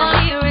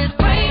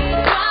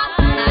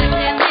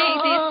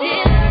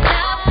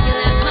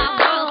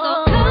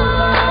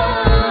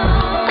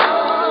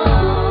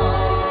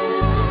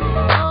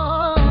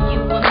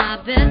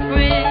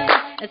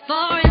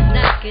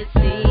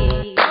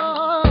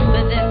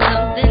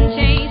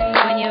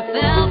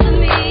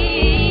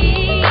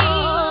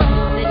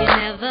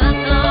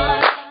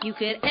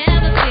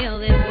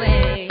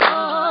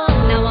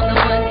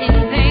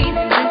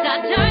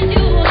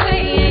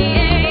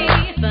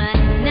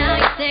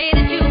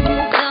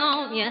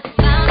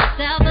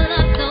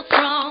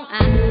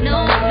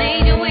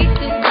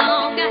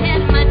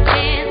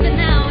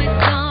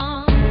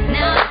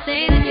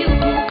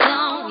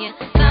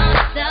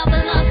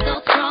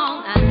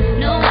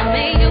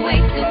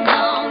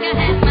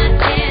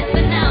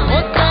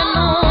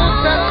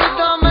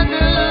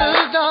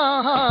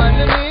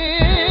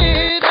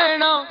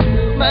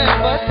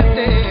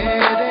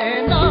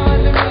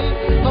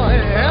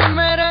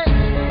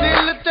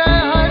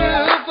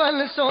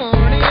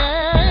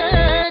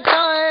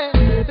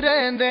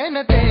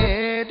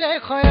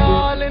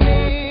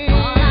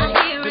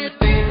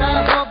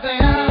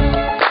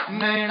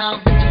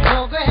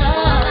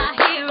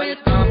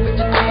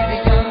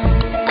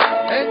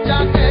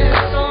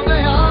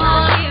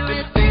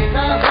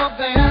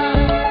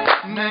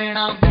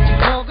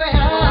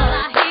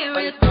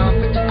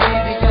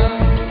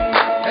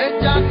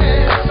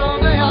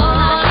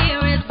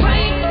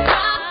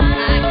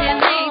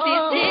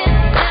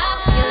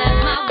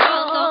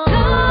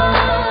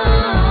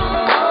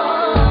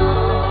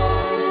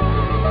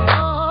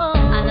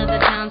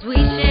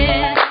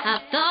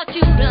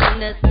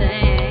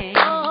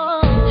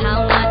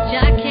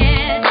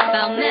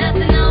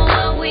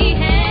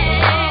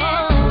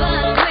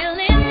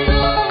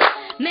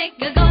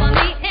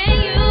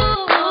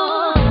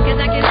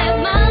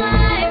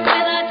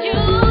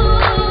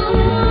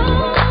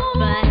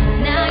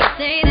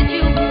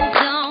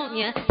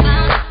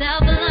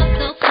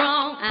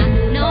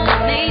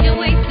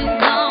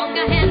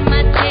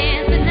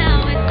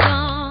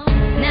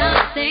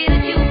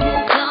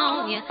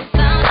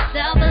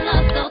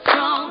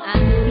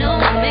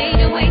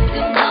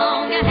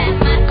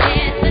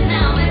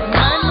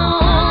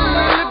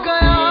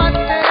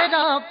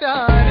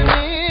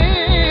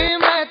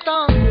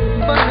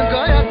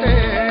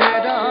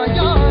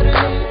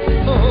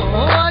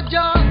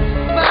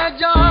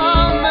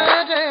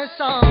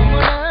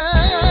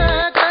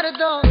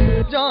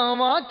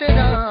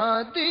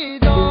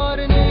दीदार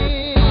ने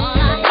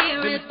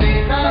दिल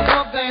तेरा हो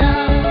गया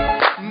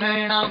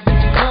नैना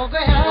बिच हो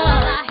गया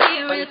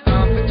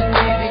पलकों बिच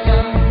तेरिया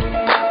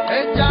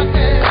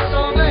जाके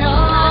सो गया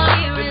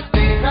दिल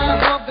तेरा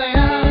हो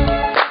गया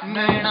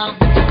नैना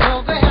बिच हो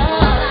गया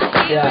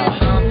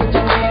पलकों बिच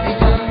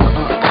तेरिया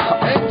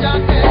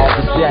जाके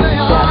सो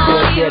गया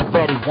Get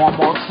ready one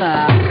more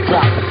time.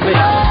 Drop the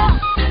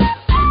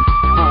beat.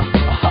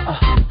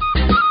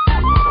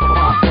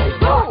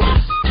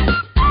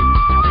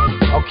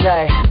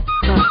 Okay.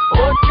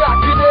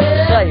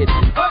 Say it.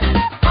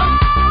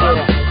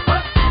 Yeah.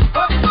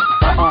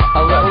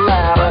 A little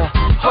louder.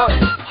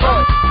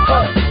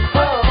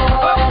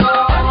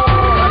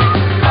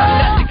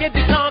 नच के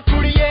दिखा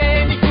कुड़िए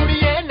नी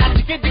कुड़िए नच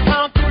के दिखा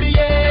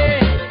कुड़िए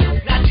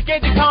नच के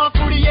दिखा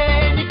कुड़िए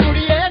नी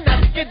कुड़िए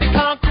नच के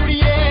दिखा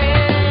कुड़िए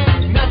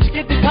नच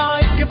के दिखा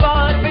एक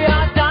बार पे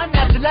आजा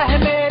नच ले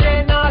मेरे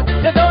नाल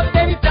जदों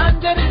तेरी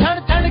झांझर छण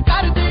छण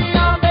कर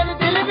दिया मेरे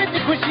दिल विच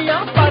खुशियां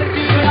भर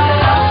दिया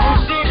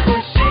खुशी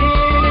खुशी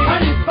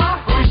हड़पा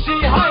खुशी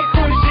हाय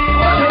खुशी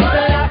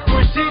तेरा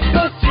खुशी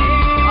खुशी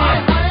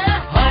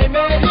हाय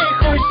मेरी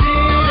खुशी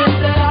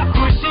तेरा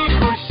खुशी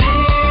खुशी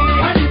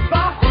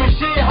हड़पा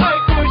खुशी हाय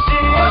खुशी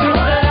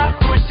तेरा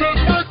खुशी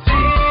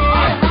खुशी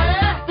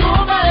तू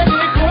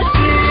मेरी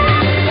खुशी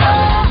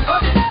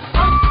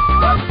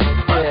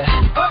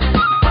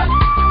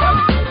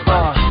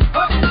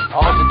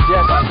All the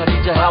desks, I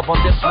need your help on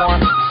this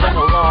one. Sing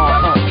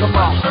along, come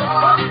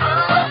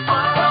on.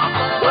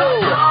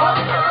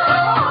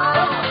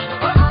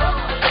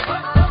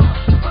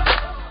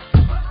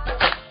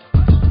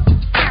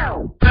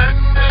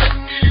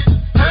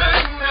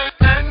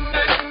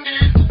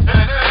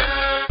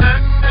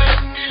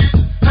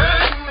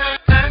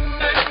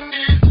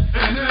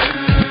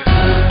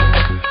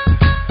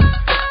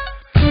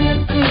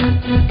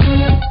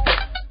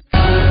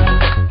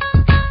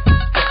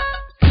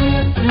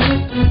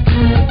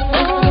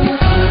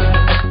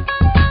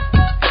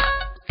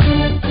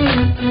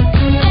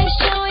 I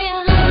show ya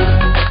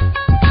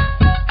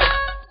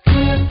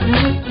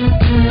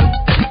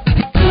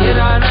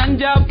तेरा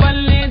रंजा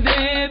पल्ले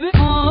देव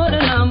और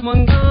ना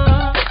मंगा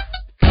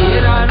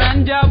तेरा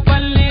रंजा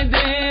पल्ले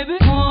देव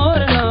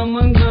और ना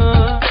मंगा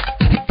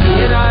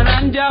तेरा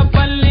रंजा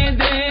पल्ले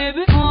देव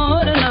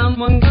और ना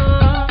मंगा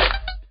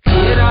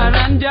तेरा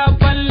रंजा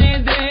पल्ले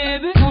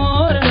देव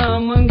और ना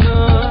मंगा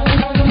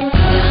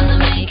Gonna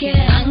make it,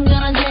 I'm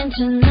gonna dance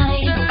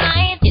tonight.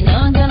 You know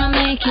I'm gonna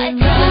make it,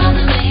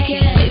 gonna make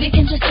it. Baby,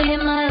 can't you see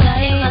my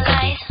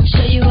light?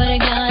 Show you what I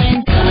got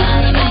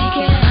inside. Make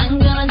it, I'm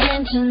gonna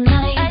dance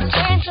tonight.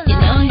 You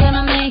know I'm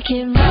gonna make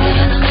it,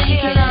 gonna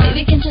make it.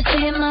 Baby, can't you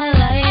see my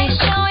light?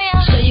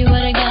 Show you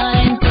what I got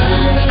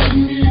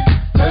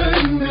inside.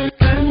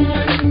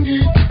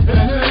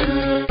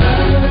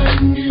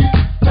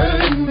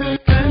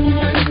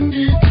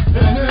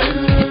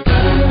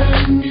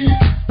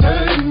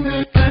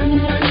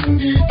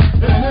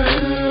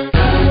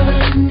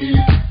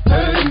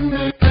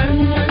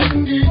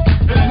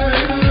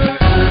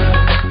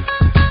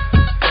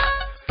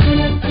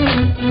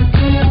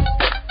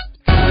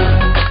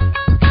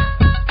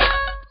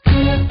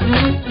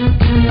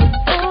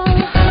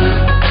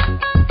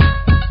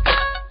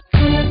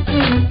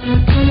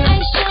 I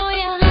show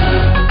ya.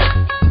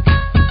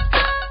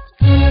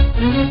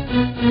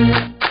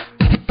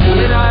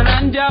 तेरा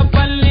रंजा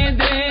पल्ले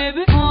देव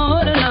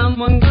और ना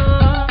मंगा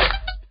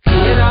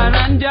तेरा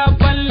रंजा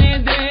पल्ले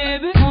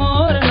देव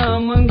और ना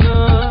मंगा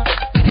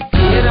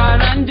तेरा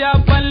रंजा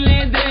पल्ले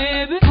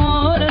देव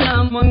और ना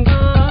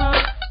मंगा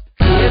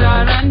तेरा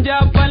रंजा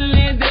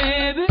पल्ले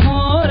देव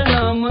और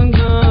ना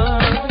मंगा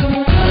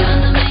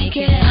Gonna make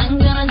it, I'm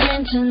gonna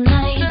dance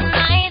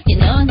tonight. You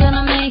know I'm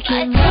gonna make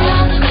it,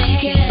 gonna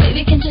make it.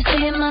 Baby, can't you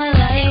see my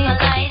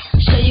light?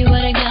 Show you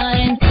what I got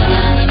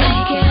inside.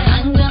 Make it,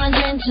 I'm gonna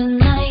dance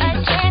tonight.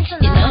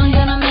 You know I'm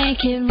gonna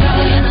make it,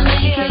 gonna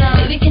make it.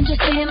 Baby, can't you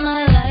see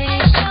my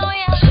light?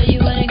 Show you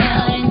what I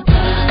got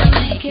inside.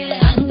 Make it,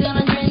 I'm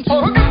gonna dance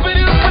tonight. Make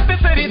it, baby, can't you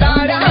see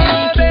my light?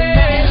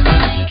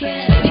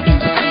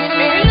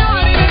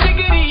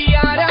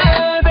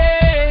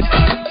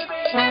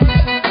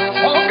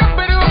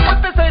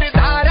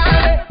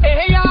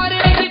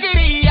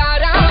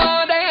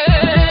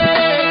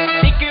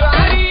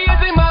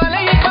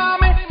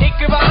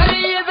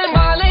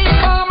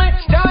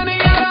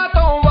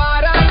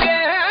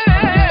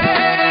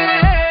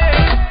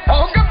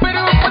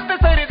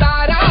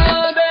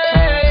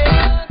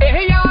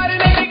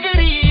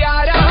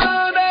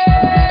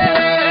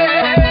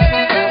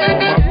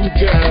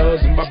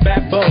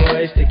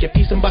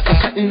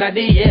 Out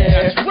the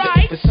air. That's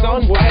right. The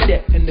song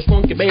wider and the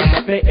funky bass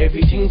I play,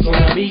 everything's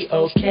gonna be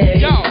okay.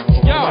 Yo,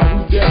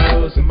 my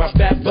girls and my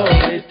bad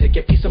boys, take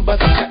a piece of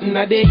butter shutting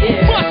out the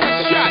air.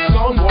 The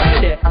song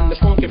wider and the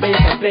funky bass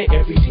I play,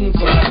 everything's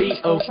gonna be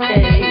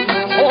okay.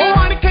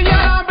 Oh, can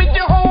you with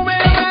your home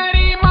and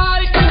Mary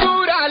Mari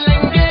Kagura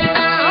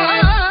Langena?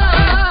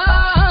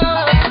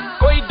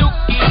 Koi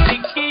dukki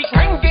dikki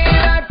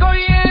khangena,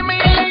 koi eme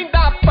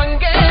da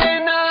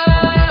pangena.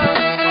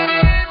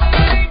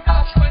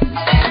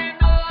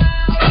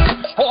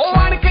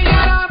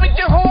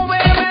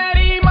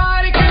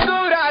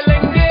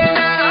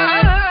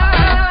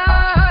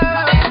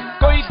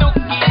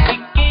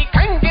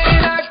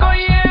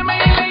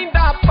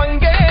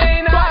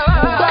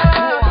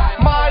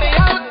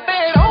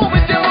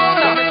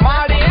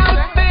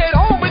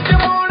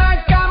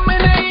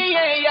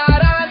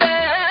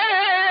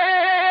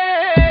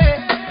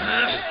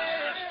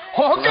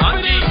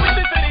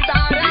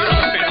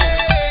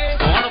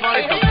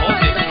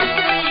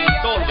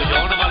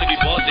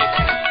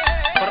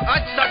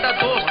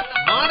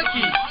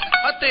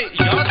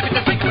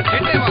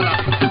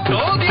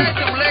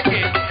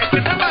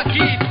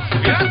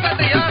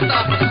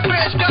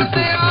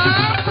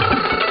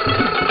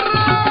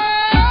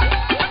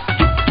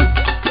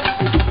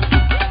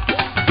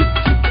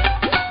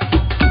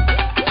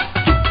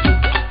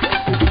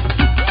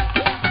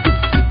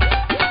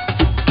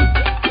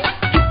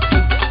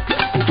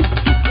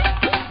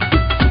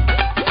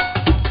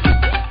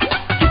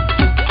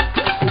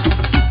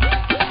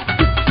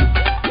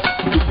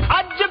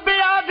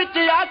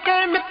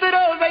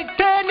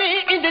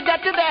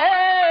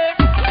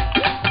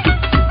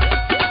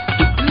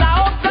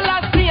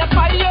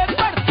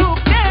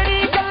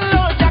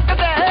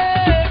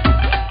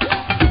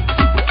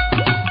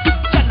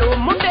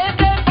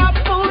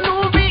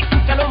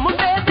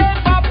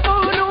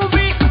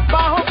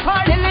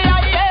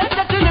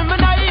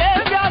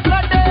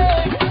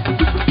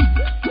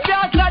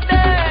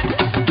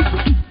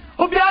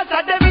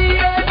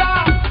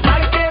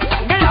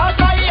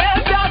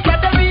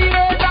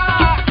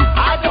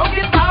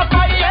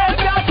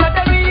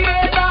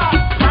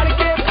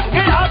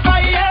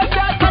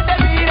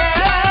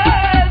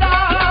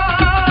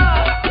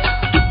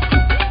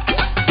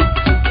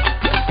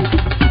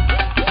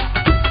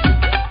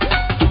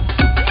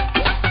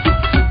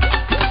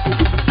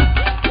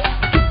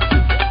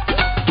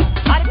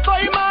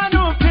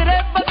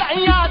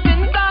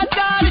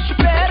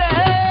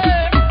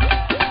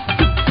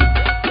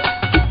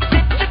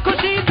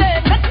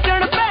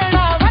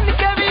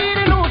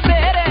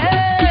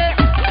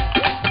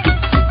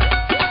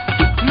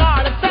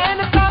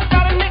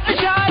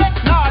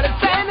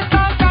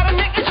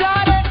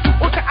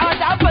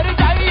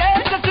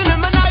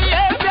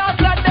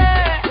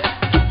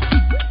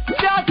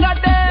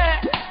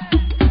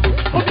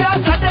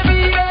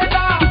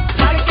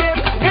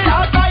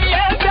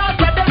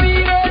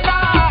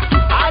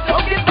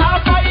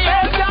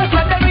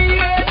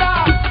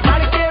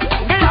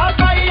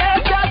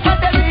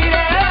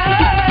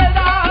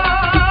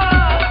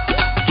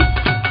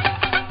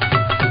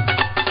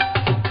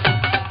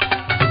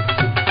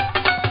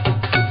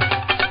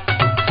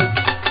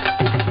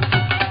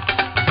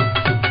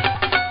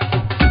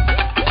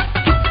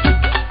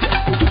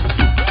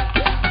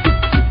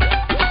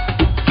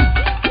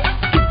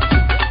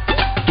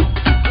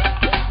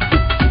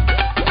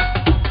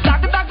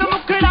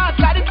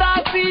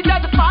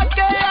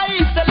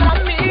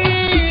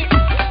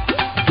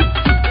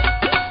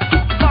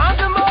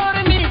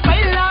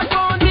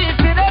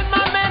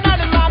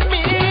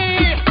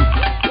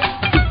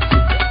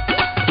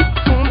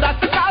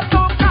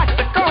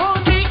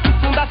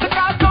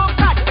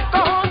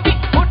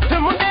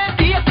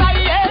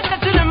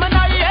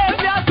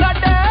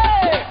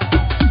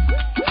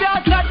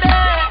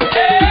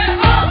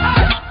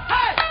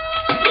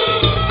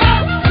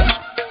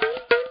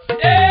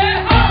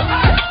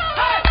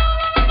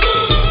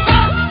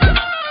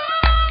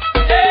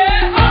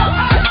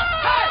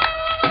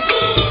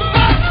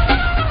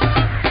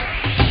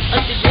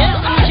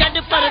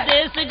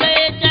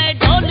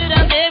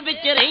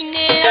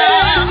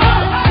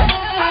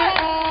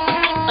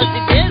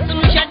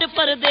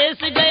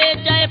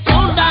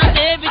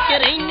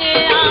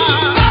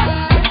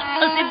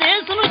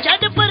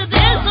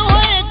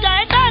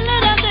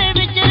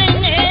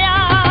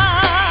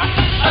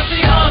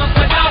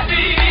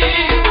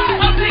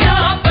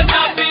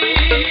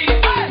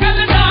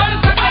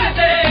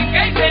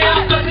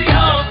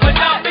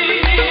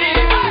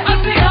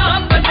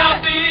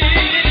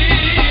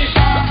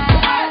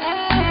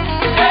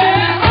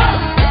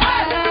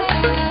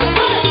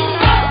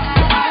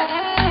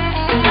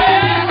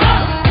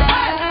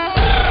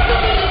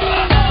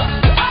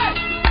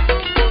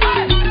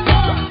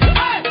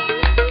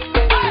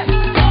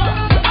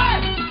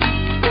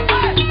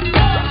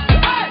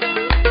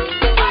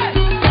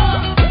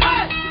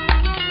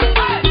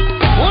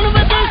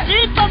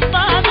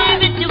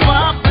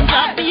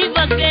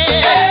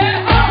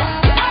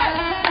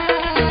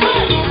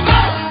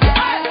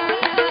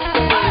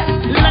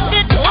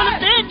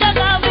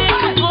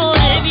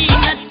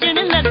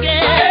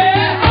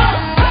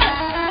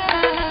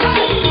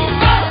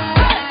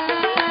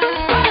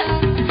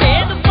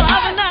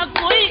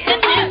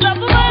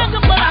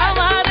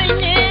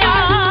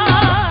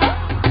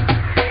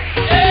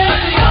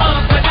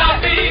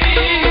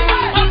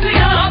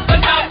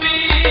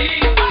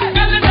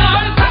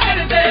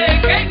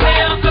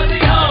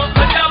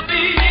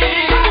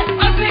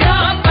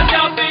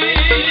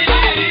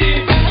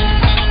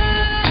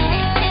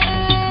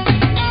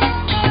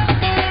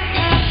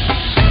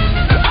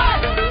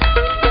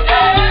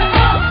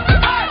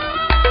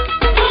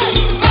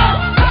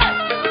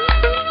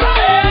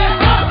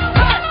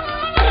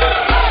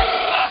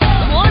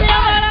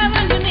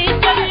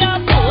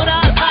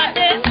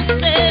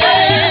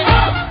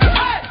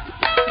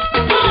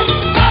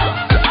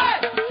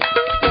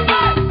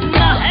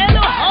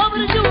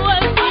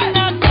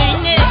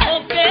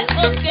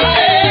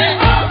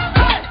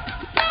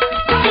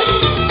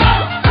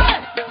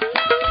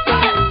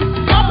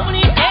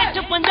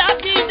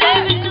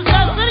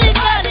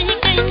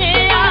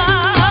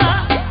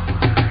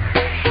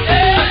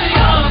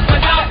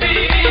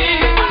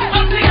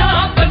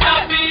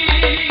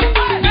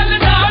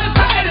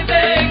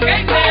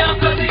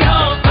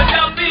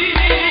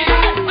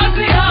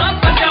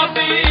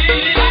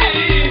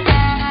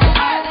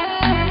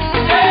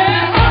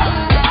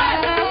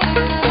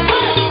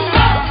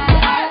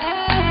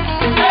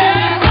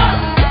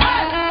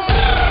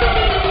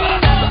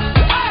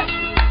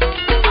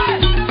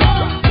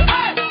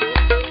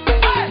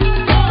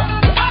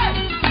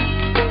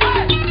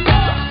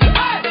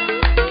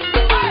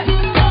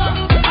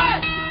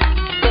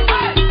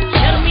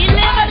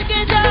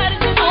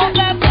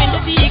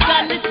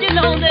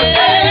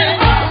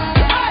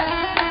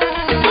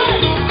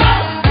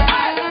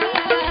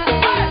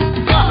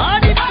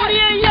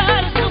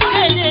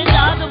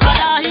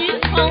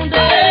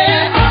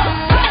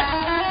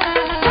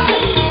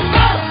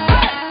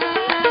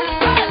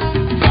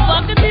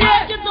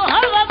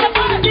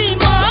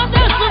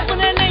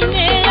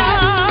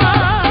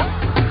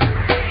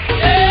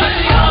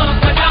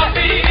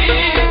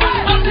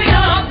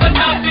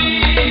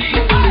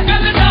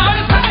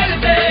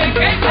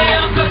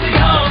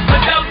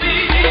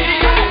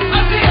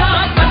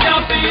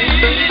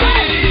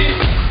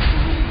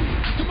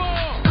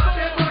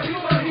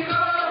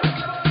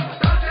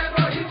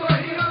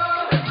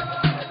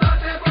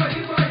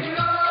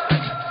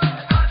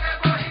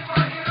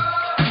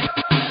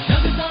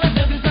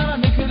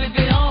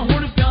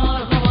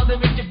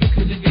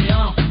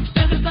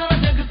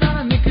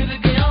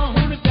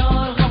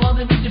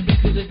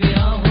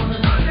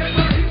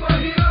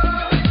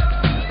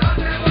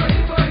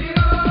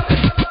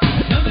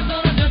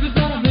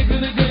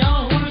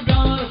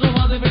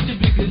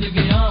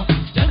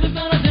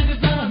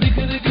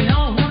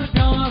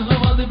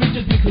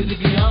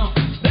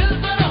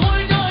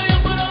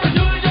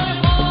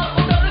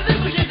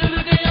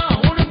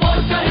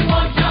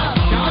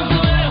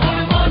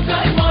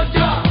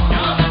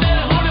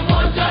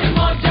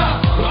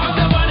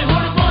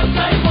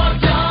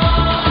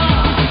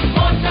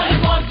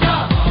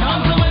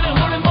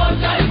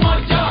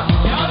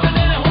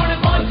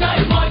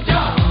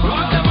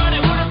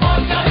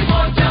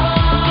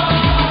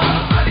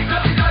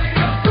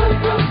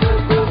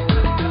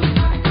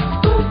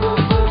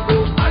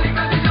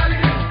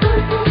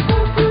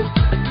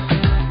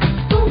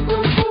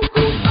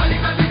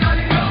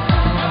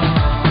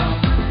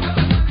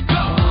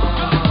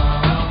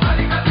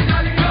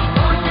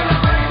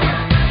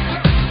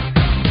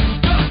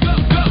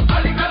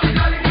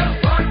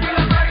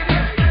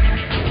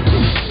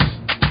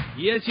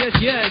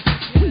 Yes.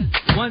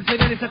 Once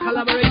again, it's a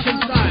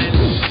collaboration style.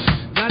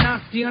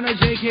 Ganasty and a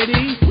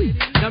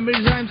JKD, the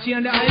Mirza MC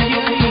and the IGE.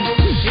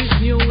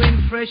 It's new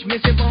and fresh,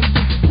 Missy Bumpy.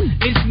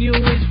 It's new,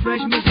 it's fresh,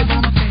 Missy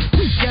Bumpy.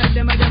 Get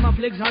them a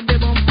flicks on the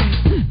bumpy.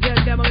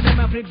 Get them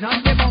a flicks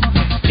on the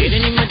bumpy. तेरे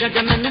नी मजा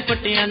जा मैनू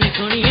पट्टिया ने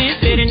सुनिए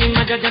तेरे नी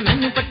मजा जा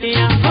मैनू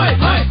पट्टिया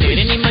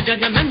तेरे नी मजा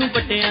जा मैनू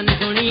पट्टिया ने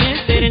सुनिए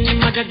तेरे नी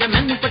मजा जा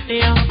मैनू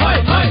पट्टिया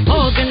हो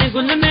गए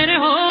गुल मेरे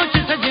होश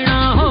सजना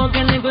हो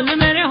गए गुल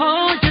मेरे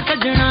होश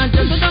सजना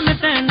जब दा मैं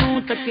तैनू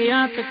तकिया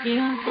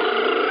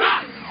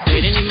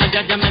तेरे नी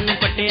मजा जा मैनू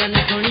पट्टिया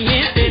ने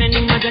सुनिए तेरे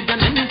नी मजा जा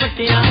मैनू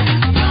पट्टिया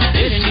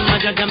तेरे नी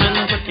मजा जा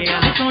मैनू पट्टिया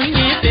ने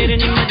सुनिए तेरे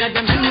नी मजा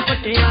जा मैनू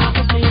पट्टिया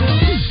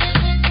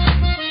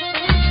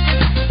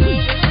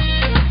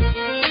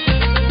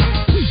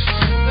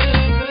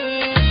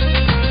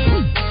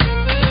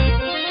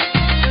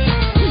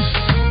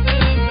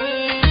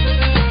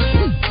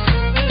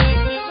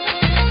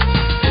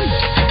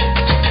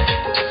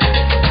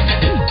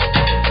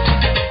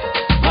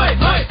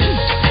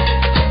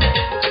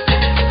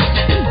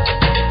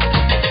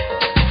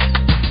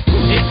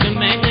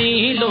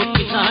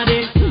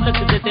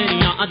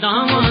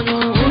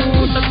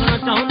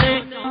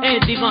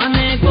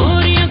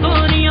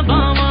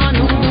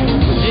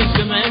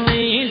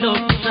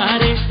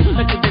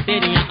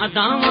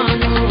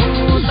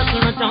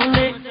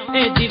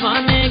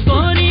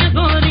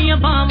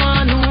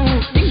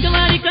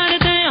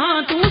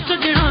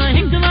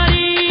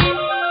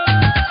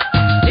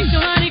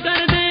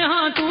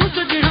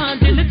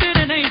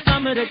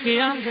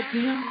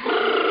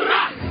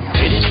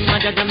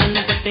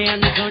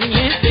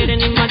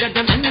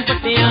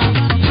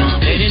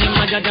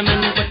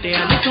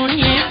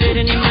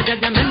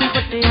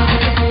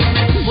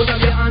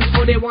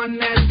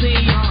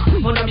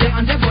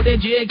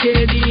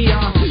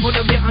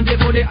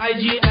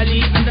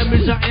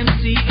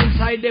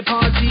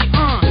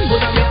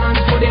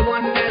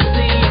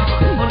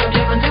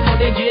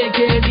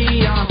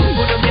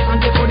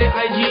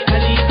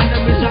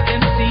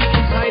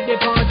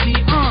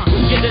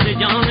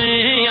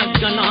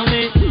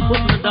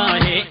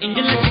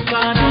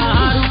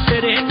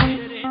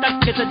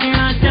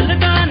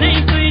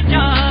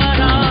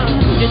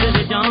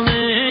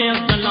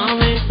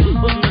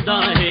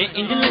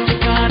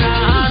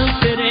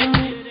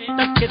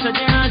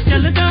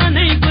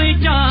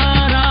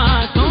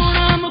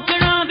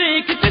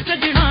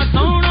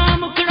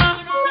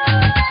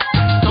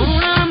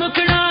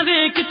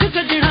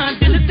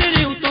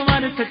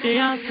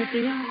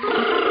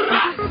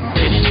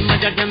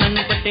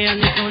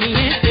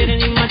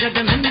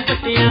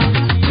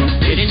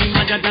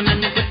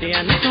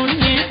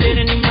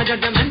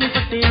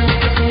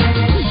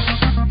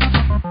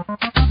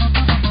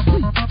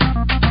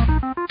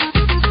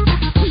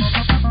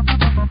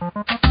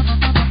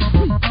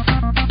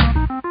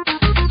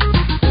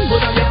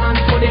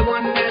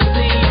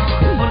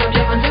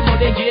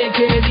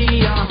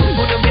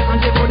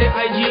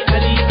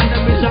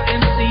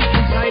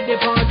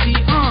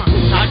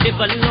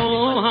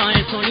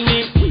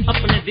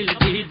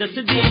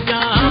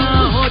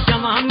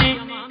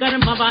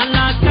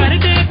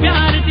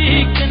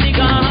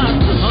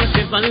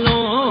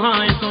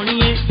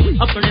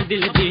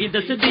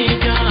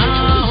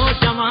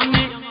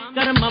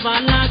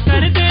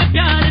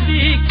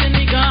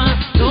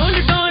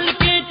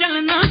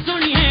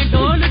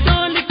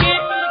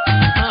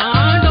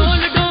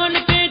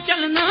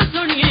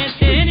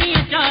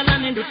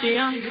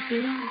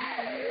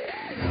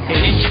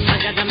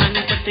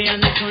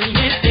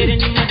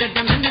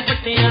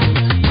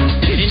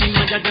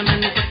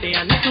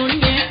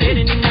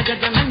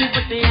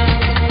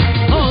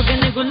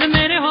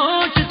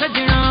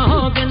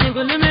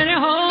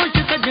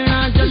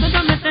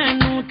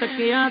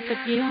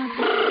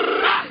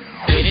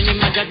तेरे नी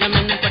मजा जा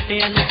मैनू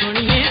पट्टिया